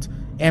old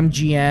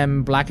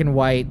MGM black and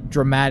white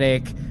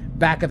dramatic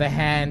back of the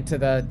hand to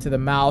the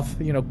mouth,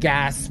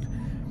 gasp.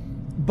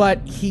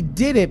 But he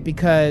did it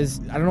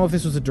because I don't know if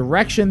this was a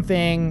direction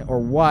thing or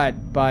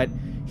what, but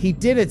he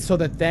did it so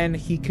that then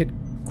he could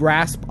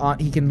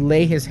he can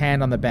lay his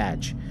hand on the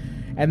badge.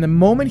 And the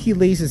moment he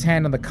lays his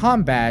hand on the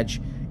comm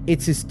badge,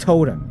 it's his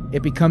totem.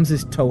 It becomes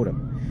his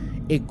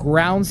totem. It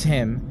grounds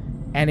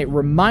him, and it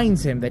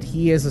reminds him that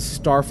he is a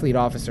Starfleet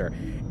officer.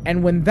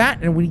 And when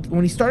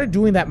he started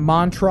doing that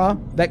mantra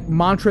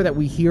that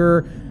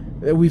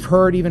we've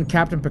heard even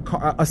Captain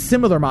Picard, a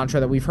similar mantra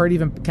that we've heard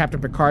even Captain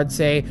Picard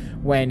say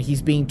when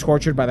he's being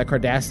tortured by the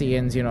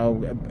Cardassians,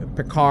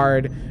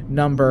 Picard,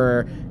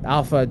 number,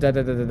 alpha,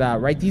 da-da-da-da-da,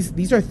 right?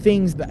 These are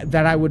things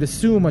that I would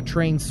assume a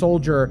trained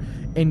soldier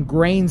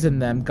ingrains in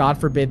them. God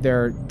forbid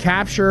they're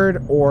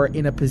captured or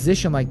in a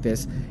position like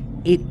this.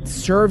 It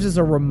serves as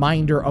a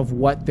reminder of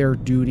what their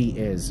duty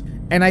is.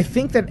 And I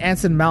think that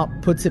Anson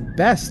Mount puts it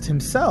best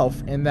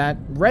himself in that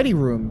Ready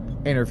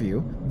Room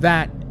interview,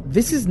 that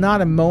this is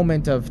not a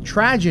moment of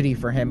tragedy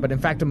for him, but in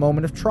fact a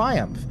moment of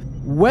triumph.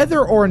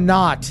 Whether or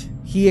not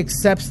he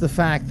accepts the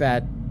fact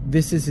that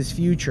this is his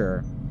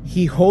future,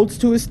 he holds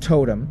to his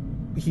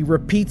totem, he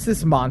repeats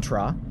this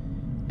mantra,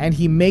 and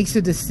he makes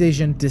a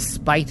decision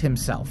despite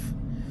himself.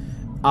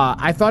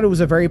 I thought it was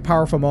a very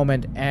powerful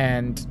moment,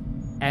 and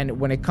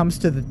when it comes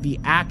to the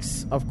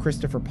acts of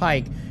Christopher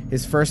Pike,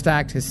 his first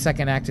act, his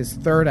second act, his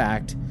third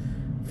act,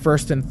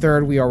 first and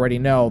third we already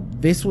know,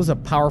 this was a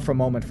powerful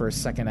moment for his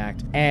second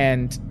act,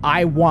 and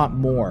I want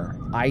more.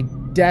 I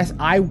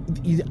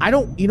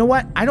don't, you know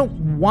what? I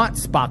don't want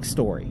Spock's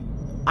story.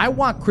 I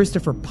want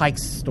Christopher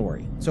Pike's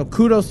story. So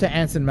kudos to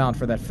Anson Mount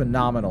for that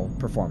phenomenal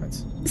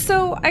performance.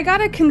 So I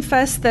gotta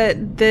confess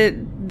that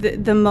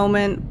the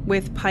moment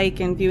with Pike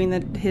and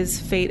viewing his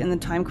fate in the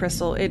time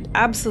crystal, it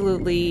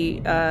absolutely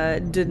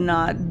did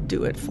not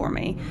do it for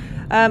me.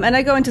 And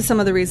I go into some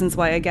of the reasons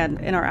why, again,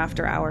 in our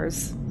after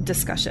hours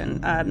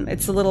discussion.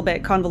 It's a little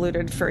bit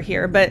convoluted for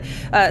here, but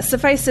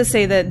suffice to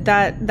say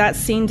that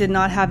scene did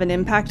not have an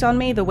impact on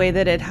me the way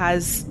that it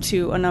has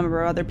to a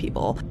number of other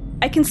people.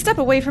 I can step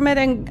away from it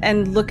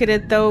and look at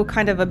it, though,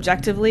 kind of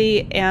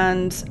objectively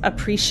and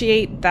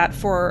appreciate that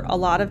for a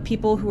lot of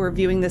people who are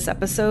viewing this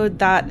episode,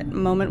 that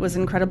moment was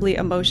incredibly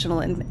emotional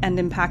and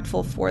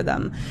impactful for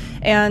them.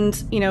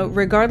 And, you know,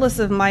 regardless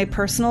of my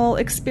personal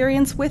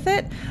experience with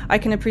it, I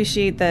can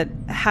appreciate that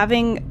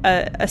having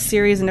a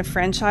series and a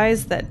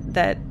franchise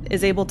that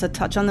is able to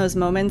touch on those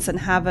moments and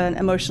have an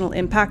emotional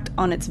impact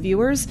on its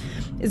viewers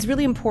is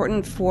really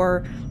important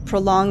for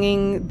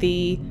prolonging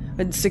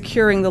and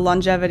securing the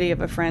longevity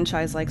of a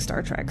franchise like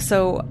Star Trek.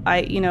 So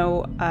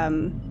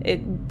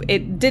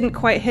it didn't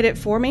quite hit it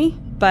for me,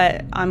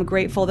 but I'm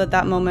grateful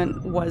that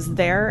moment was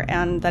there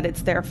and that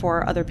it's there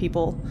for other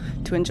people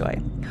to enjoy.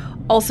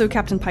 Also,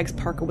 Captain Pike's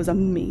parka was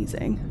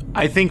amazing.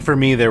 I think for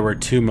me, there were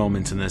two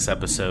moments in this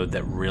episode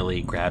that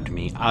really grabbed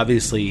me.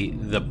 Obviously,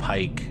 the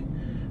Pike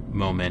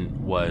moment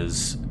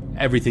was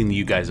everything that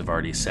you guys have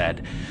already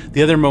said.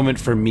 The other moment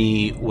for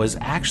me was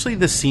actually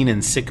the scene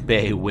in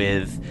sickbay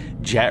with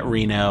Jet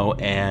Reno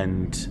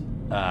and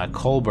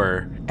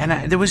Culber.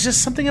 And there was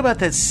just something about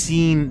that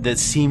scene that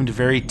seemed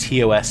very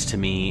TOS to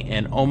me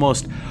and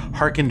almost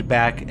harkened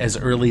back as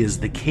early as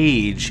The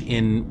Cage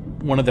in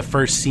one of the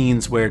first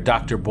scenes where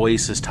Dr.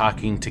 Boyce is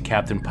talking to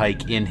Captain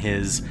Pike in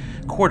his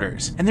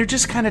quarters. And they're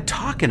just kind of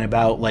talking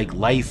about like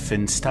life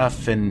and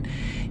stuff, and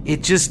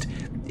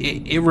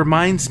it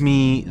reminds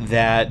me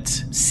that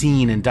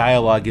scene and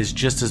dialogue is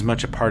just as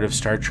much a part of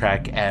Star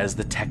Trek as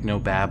the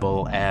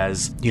technobabble,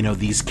 as, you know,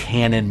 these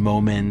canon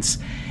moments.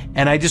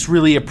 And I just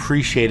really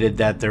appreciated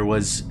that there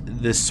was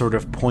this sort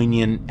of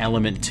poignant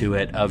element to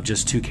it of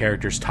just two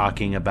characters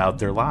talking about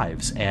their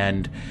lives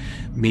and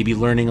maybe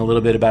learning a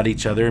little bit about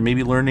each other,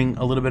 maybe learning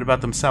a little bit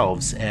about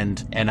themselves.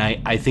 And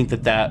I think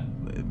that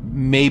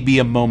may be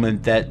a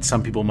moment that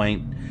some people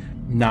might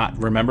not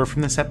remember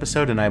from this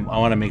episode, and I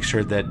want to make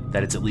sure that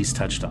it's at least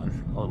touched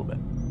on a little bit.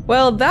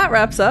 Well, that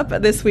wraps up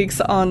this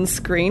week's On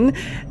Screen.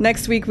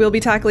 Next week, we'll be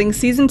tackling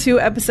Season 2,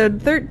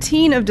 Episode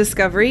 13 of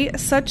Discovery,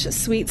 Such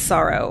Sweet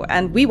Sorrow,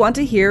 and we want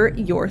to hear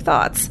your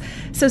thoughts.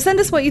 So send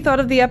us what you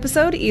thought of the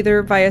episode,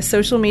 either via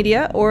social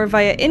media or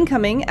via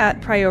incoming at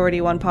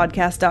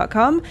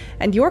PriorityOnePodcast.com,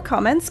 and your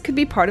comments could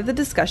be part of the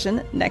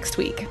discussion next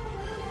week.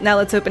 Now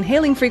let's open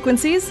hailing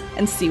frequencies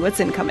and see what's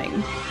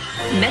incoming.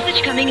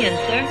 Message coming in,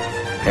 sir.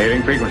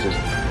 Hailing frequencies.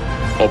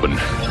 Open.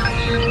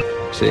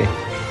 See,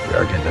 we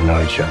are getting to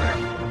know each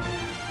other.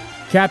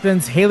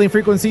 Captain's hailing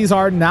frequencies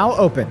are now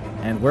open,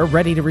 and we're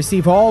ready to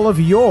receive all of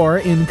your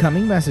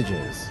incoming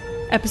messages.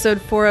 Episode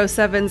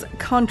 407's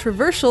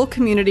controversial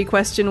community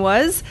question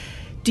was,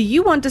 do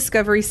you want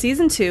Discovery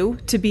Season 2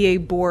 to be a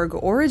Borg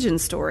origin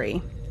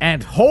story?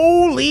 And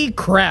holy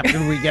crap,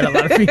 did we get a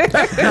lot of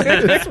feedback on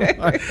this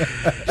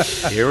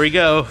one. Here we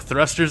go.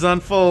 Thrusters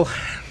on full.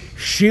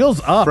 Shields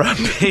up. From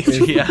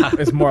Patreon.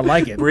 It's more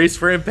like it. Brace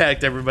for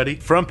impact, everybody.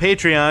 From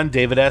Patreon,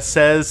 David S.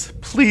 says,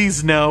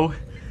 please no.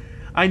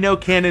 I know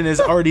canon has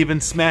already been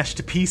smashed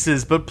to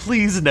pieces, but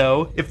please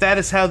no. If that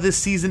is how this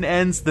season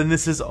ends, then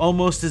this is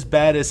almost as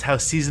bad as how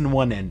Season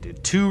 1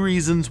 ended. 2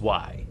 reasons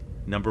why.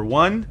 Number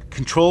 1,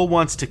 Control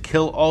wants to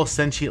kill all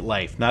sentient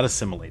life, not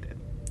assimilate it.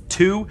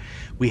 2,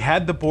 we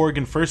had the Borg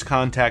in First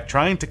Contact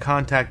trying to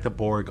contact the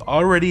Borg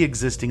already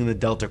existing in the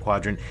Delta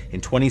Quadrant in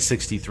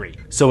 2063.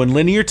 So in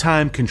linear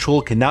time,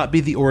 Control cannot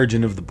be the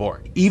origin of the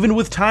Borg. Even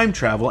with time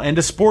travel and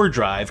a spore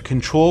drive,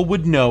 Control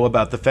would know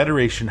about the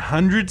Federation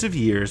hundreds of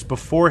years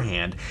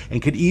beforehand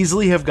and could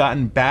easily have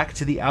gotten back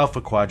to the Alpha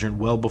Quadrant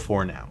well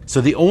before now. So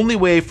the only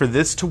way for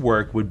this to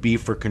work would be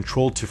for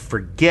Control to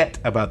forget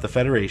about the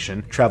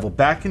Federation, travel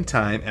back in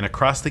time and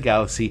across the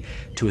galaxy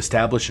to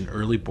establish an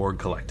early Borg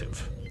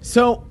collective.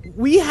 So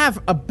we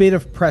have a bit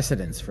of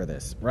precedence for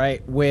this,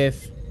 right?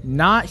 With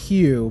not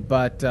Hugh,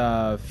 but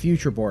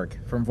Future Borg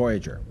from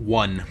Voyager.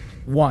 One,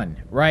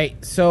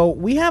 right? So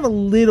we have a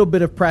little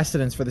bit of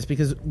precedence for this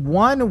because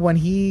one, when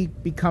he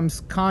becomes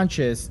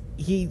conscious,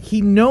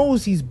 he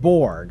knows he's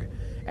Borg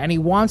and he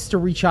wants to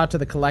reach out to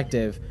the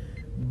collective,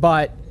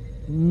 but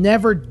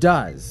never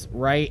does,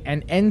 right?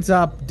 And ends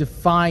up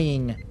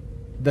defying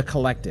the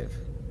collective.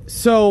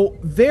 So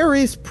there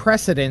is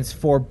precedence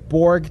for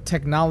Borg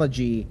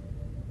technology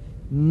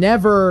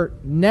never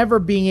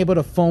being able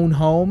to phone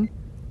home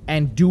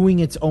and doing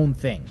its own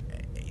thing.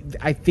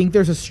 I think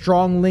there's a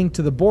strong link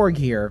to the Borg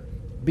here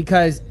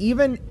because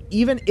even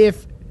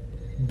if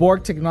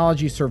Borg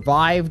technology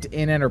survived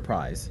in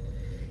Enterprise,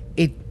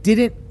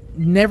 it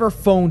never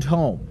phoned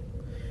home.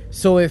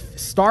 So if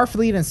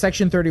Starfleet and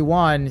Section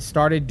 31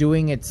 started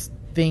doing its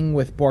thing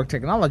with Borg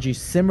technology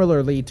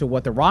similarly to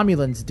what the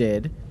Romulans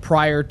did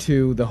prior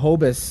to the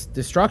Hobus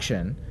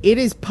destruction, it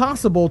is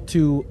possible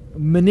to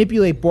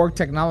manipulate Borg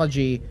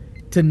technology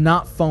to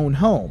not phone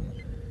home.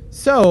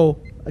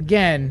 So,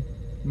 again,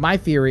 my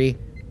theory,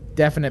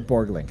 definite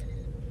Borg link.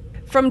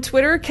 From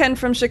Twitter, Ken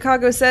from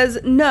Chicago says,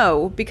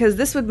 no, because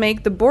this would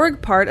make the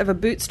Borg part of a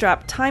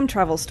bootstrap time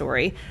travel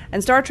story,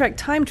 and Star Trek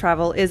time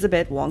travel is a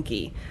bit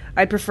wonky.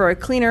 I'd prefer a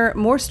cleaner,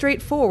 more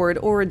straightforward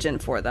origin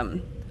for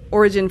them.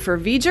 Origin for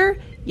V'ger?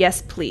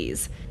 Yes,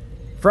 please.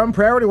 From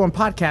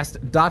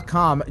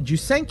PriorityOnePodcast.com,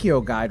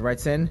 Jusenkyo Guide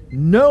writes in,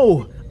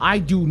 no, I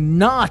do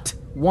not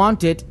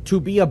want it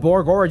to be a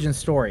Borg origin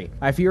story.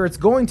 I fear it's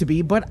going to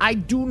be, but I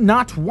do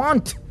not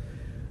want.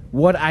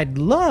 What I'd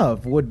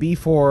love would be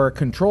for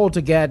Control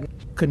to get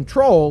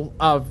control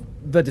of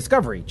the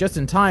Discovery, just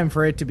in time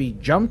for it to be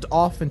jumped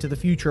off into the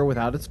future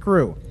without its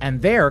crew.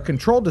 And there,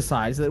 Control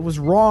decides that it was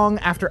wrong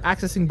after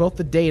accessing both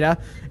the data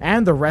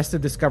and the rest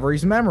of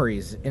Discovery's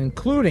memories,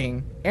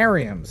 including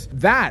Ariam's.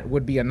 That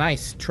would be a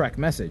nice Trek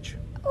message.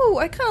 Oh,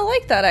 I kind of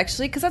like that,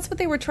 actually, because that's what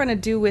they were trying to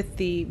do with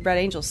the Red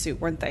Angel suit,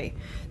 weren't they?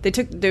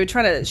 They were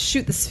trying to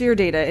shoot the sphere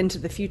data into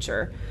the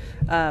future.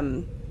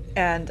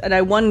 And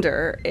I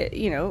wonder,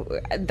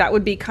 that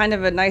would be kind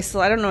of a nice,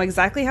 I don't know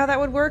exactly how that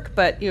would work,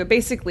 but,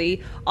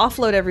 basically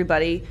offload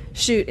everybody,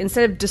 shoot,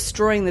 instead of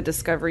destroying the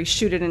Discovery,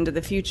 shoot it into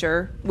the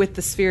future with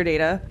the sphere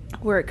data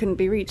where it couldn't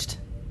be reached.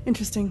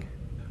 Interesting.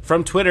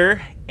 From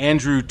Twitter,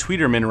 Andrew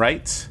Tweederman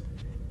writes,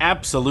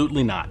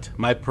 absolutely not.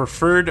 My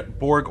preferred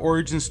Borg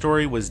origin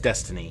story was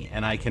Destiny,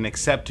 and I can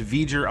accept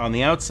V'ger on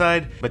the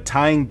outside, but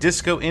tying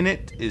Disco in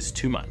it is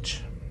too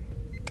much.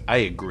 I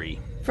agree.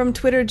 From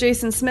Twitter,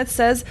 Jason Smith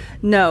says,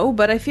 no,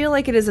 but I feel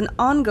like it is an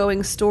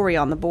ongoing story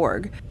on the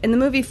Borg. In the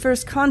movie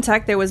First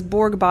Contact, there was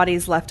Borg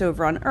bodies left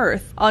over on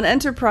Earth. On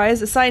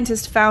Enterprise, a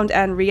scientist found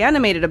and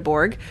reanimated a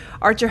Borg.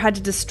 Archer had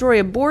to destroy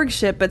a Borg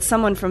ship, but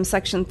someone from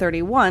Section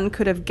 31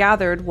 could have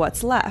gathered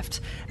what's left,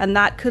 and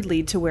that could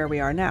lead to where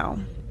we are now.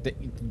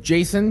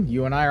 Jason,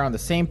 you and I are on the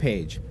same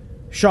page.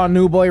 Sean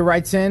Newboy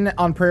writes in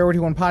on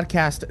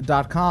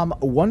PriorityOnePodcast.com,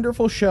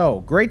 wonderful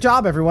show. Great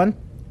job, everyone.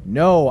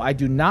 No, I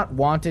do not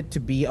want it to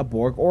be a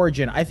Borg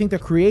origin. I think the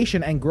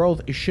creation and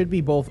growth should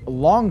be both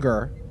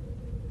longer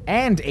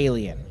and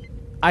alien.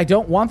 I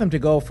don't want them to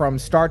go from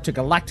start to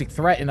galactic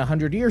threat in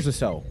 100 years or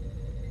so.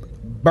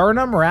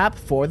 Burnham rap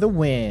for the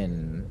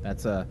win.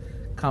 That's a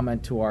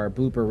comment to our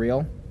blooper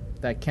reel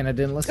that Kenna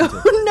didn't listen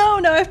to. Oh,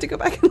 no, I have to go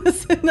back and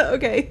listen.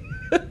 Okay.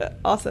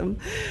 Awesome.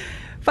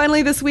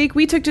 Finally, this week,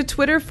 we took to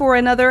Twitter for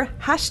another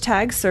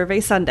hashtag Survey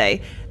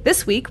Sunday.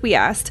 This week, we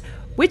asked,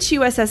 which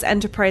USS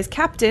Enterprise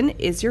captain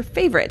is your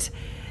favorite?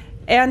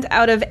 And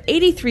out of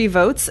 83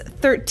 votes,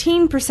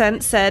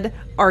 13% said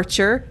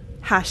Archer,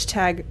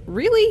 hashtag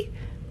really?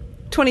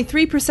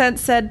 23%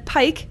 said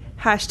Pike,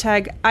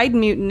 hashtag I'd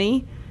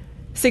mutiny.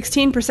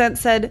 16%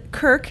 said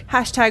Kirk,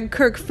 hashtag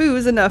Kirk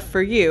Foo's enough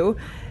for you.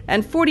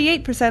 And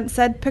 48%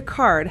 said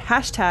Picard,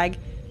 hashtag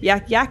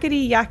yak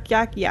yakety yak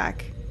yak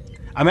yak.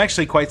 I'm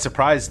actually quite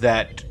surprised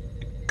that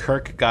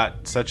Kirk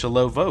got such a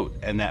low vote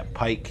and that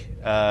Pike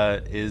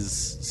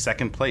is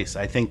second place.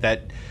 I think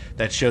that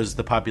shows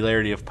the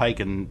popularity of Pike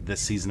in this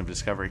season of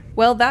Discovery.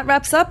 Well, that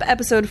wraps up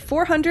episode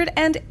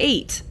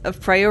 408 of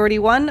Priority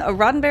One, a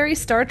Roddenberry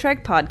Star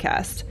Trek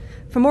podcast.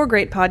 For more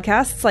great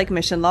podcasts like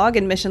Mission Log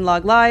and Mission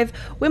Log Live,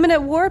 Women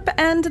at Warp,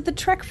 and The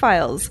Trek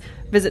Files,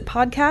 visit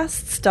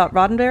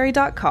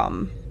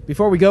podcasts.roddenberry.com.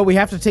 Before we go, we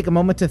have to take a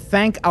moment to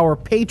thank our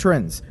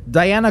patrons: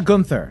 Diana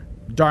Gunther,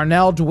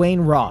 Darnell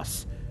Dwayne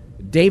Ross,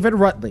 David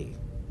Rutley,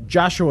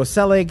 Joshua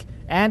Selig,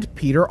 and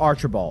Peter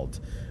Archibald.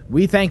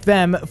 We thank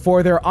them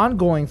for their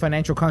ongoing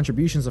financial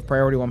contributions of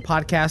Priority One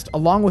Podcast,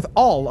 along with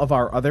all of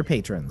our other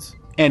patrons.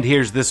 And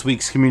here's this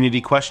week's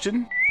community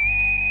question.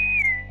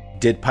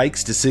 Did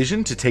Pike's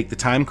decision to take the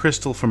time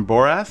crystal from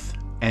Borath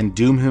and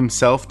doom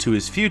himself to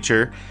his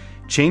future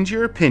change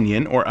your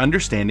opinion or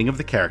understanding of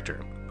the character?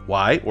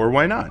 Why or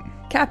why not?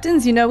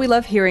 Captains, you know we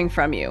love hearing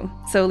from you.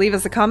 So leave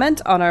us a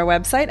comment on our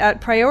website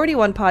at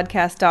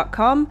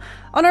PriorityOnePodcast.com,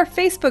 on our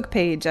Facebook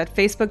page at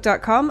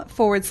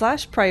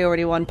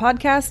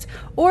Facebook.com/PriorityOnePodcast,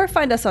 or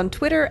find us on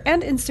Twitter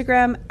and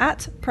Instagram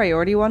at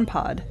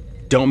PriorityOnePod.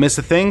 Don't miss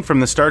a thing from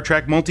the Star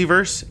Trek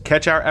multiverse.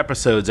 Catch our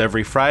episodes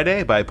every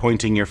Friday by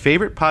pointing your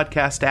favorite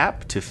podcast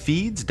app to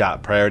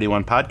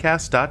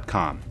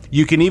feeds.PriorityOnePodcast.com.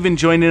 You can even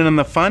join in on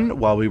the fun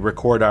while we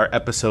record our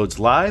episodes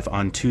live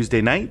on Tuesday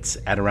nights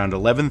at around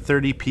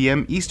 11:30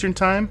 p.m. Eastern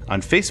Time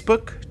on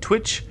Facebook,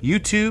 Twitch,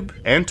 YouTube,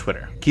 and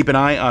Twitter. Keep an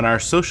eye on our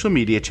social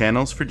media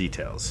channels for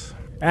details.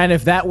 And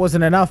if that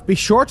wasn't enough, be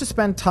sure to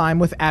spend time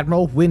with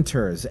Admiral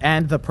Winters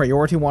and the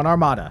Priority One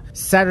Armada.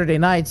 Saturday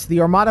nights,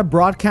 the Armada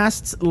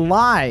broadcasts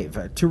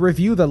live to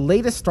review the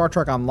latest Star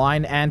Trek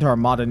Online and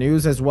Armada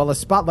news, as well as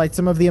spotlight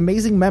some of the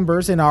amazing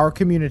members in our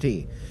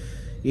community.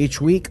 Each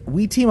week,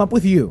 we team up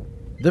with you,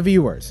 the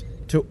viewers,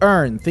 to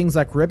earn things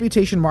like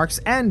reputation marks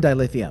and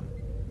dilithium.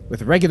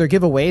 With regular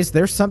giveaways,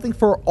 there's something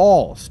for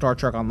all Star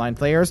Trek Online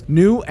players,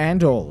 new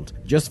and old.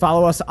 Just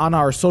follow us on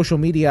our social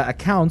media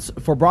accounts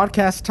for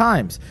broadcast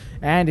times.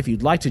 And if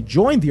you'd like to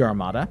join the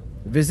Armada,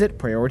 visit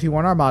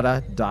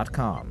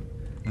PriorityOneArmada.com.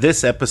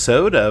 This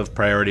episode of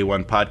Priority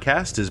One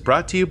Podcast is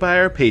brought to you by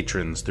our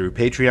patrons through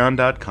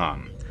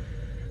Patreon.com.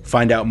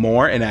 Find out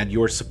more and add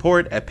your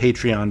support at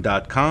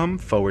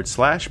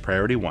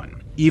Patreon.com/Priority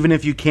One. Even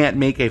if you can't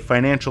make a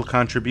financial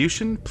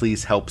contribution,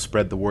 please help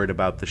spread the word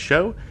about the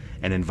show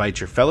and invite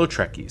your fellow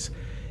Trekkies.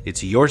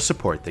 It's your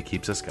support that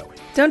keeps us going.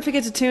 Don't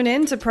forget to tune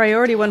in to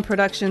Priority One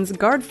Productions'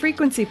 Guard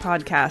Frequency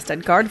podcast at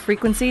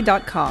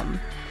guardfrequency.com.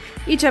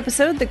 Each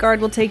episode, the Guard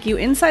will take you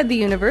inside the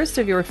universe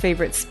of your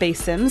favorite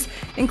space sims,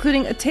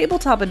 including a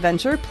tabletop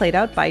adventure played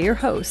out by your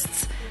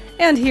hosts.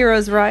 And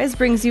Heroes Rise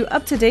brings you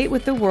up to date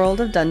with the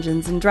world of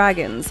Dungeons &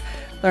 Dragons.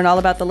 Learn all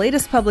about the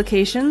latest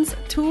publications,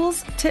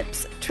 tools,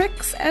 tips,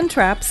 tricks, and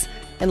traps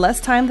in less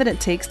time than it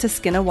takes to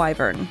skin a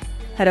wyvern.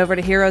 Head over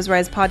to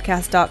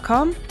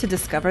heroesrisepodcast.com to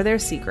discover their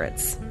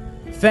secrets.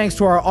 Thanks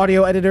to our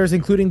audio editors,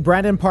 including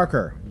Brandon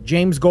Parker,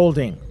 James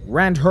Golding,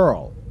 Rand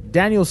Hurl,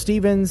 Daniel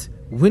Stevens,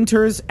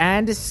 Winters,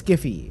 and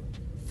Skiffy.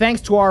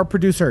 Thanks to our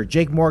producer,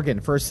 Jake Morgan,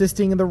 for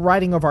assisting in the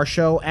writing of our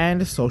show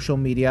and social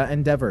media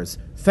endeavors.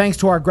 Thanks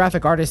to our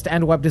graphic artist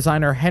and web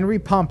designer, Henry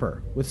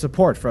Pomper, with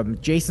support from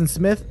Jason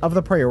Smith of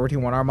the Priority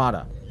One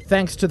Armada.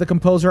 Thanks to the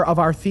composer of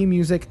our theme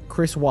music,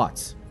 Chris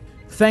Watts.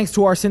 Thanks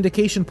to our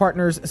syndication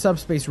partners,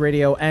 Subspace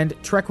Radio and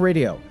Trek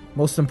Radio.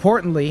 Most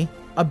importantly,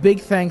 a big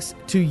thanks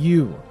to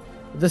you,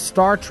 the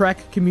Star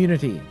Trek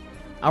community,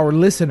 our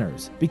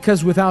listeners,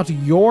 because without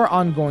your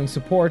ongoing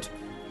support,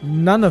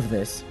 none of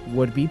this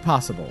would be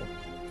possible.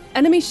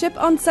 Enemy ship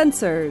on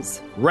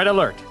sensors. Red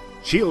alert.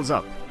 Shields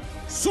up.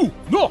 Su,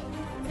 no!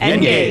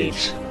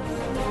 Engage!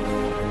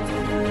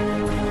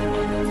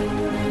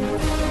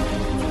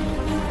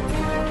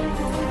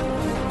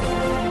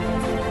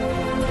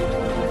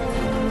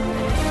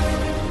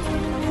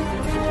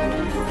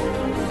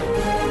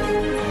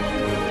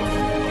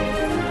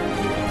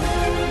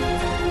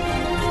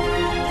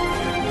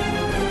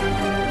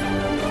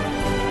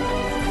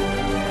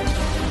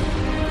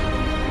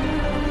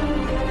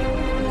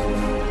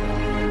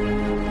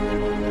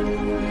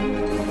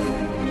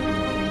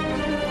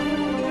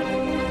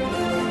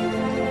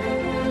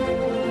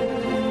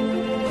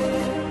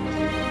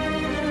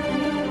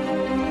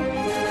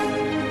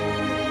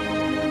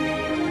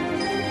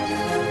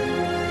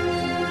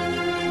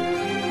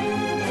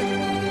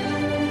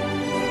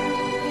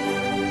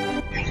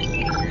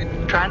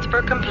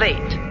 Transfer complete.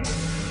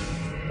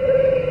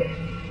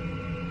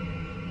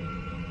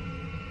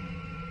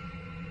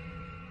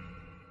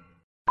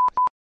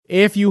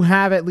 If you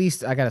have at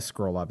least... I gotta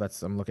scroll up.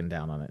 I'm looking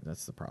down on it.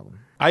 That's the problem.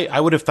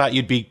 I would have thought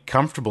you'd be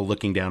comfortable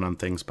looking down on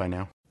things by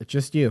now. It's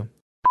just you.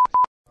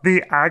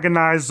 The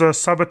Agonizer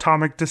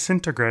subatomic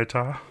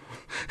disintegrator.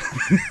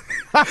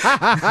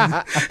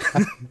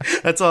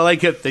 That's all I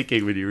kept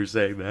thinking when you were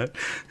saying that.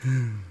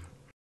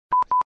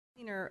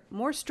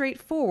 More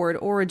straightforward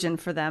origin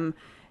for them.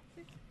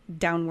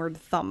 Downward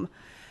thumb.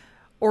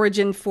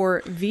 Origin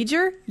for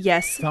V'ger?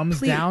 Yes. Thumbs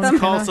please, down?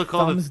 It's also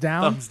called thumbs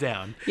down? Thumbs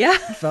down. Yeah.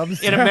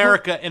 Thumbs in down?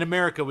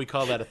 America, we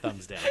call that a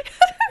thumbs down.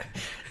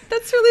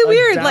 That's really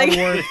weird.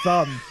 Downward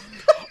thumb.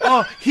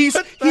 Oh, he's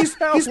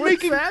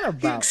making that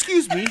about?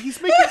 Excuse me,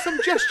 he's making some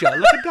gesture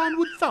like a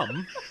downward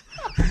thumb.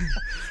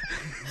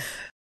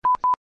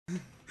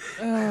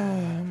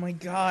 Oh my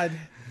god.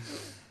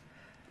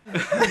 All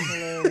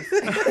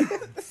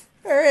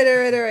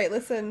right.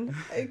 Listen,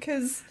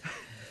 because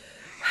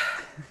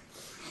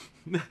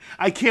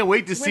I can't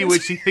wait to see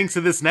what she thinks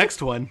of this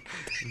next one.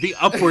 The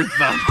upward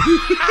thumb.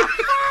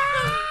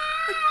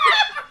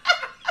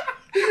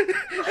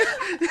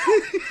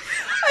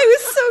 I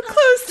was so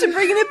close to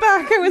bringing it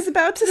back. I was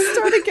about to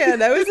start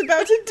again. I was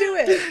about to do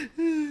it.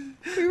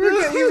 We were.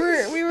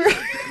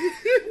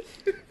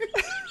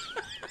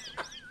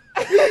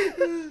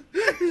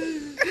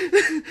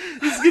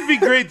 This is going to be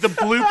great. The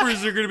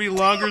bloopers are going to be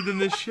longer than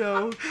this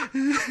show.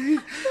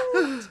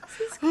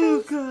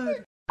 Oh,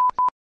 God.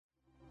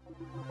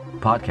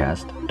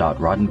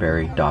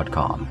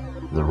 Podcast.roddenberry.com,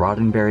 the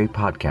Roddenberry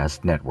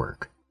Podcast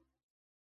Network.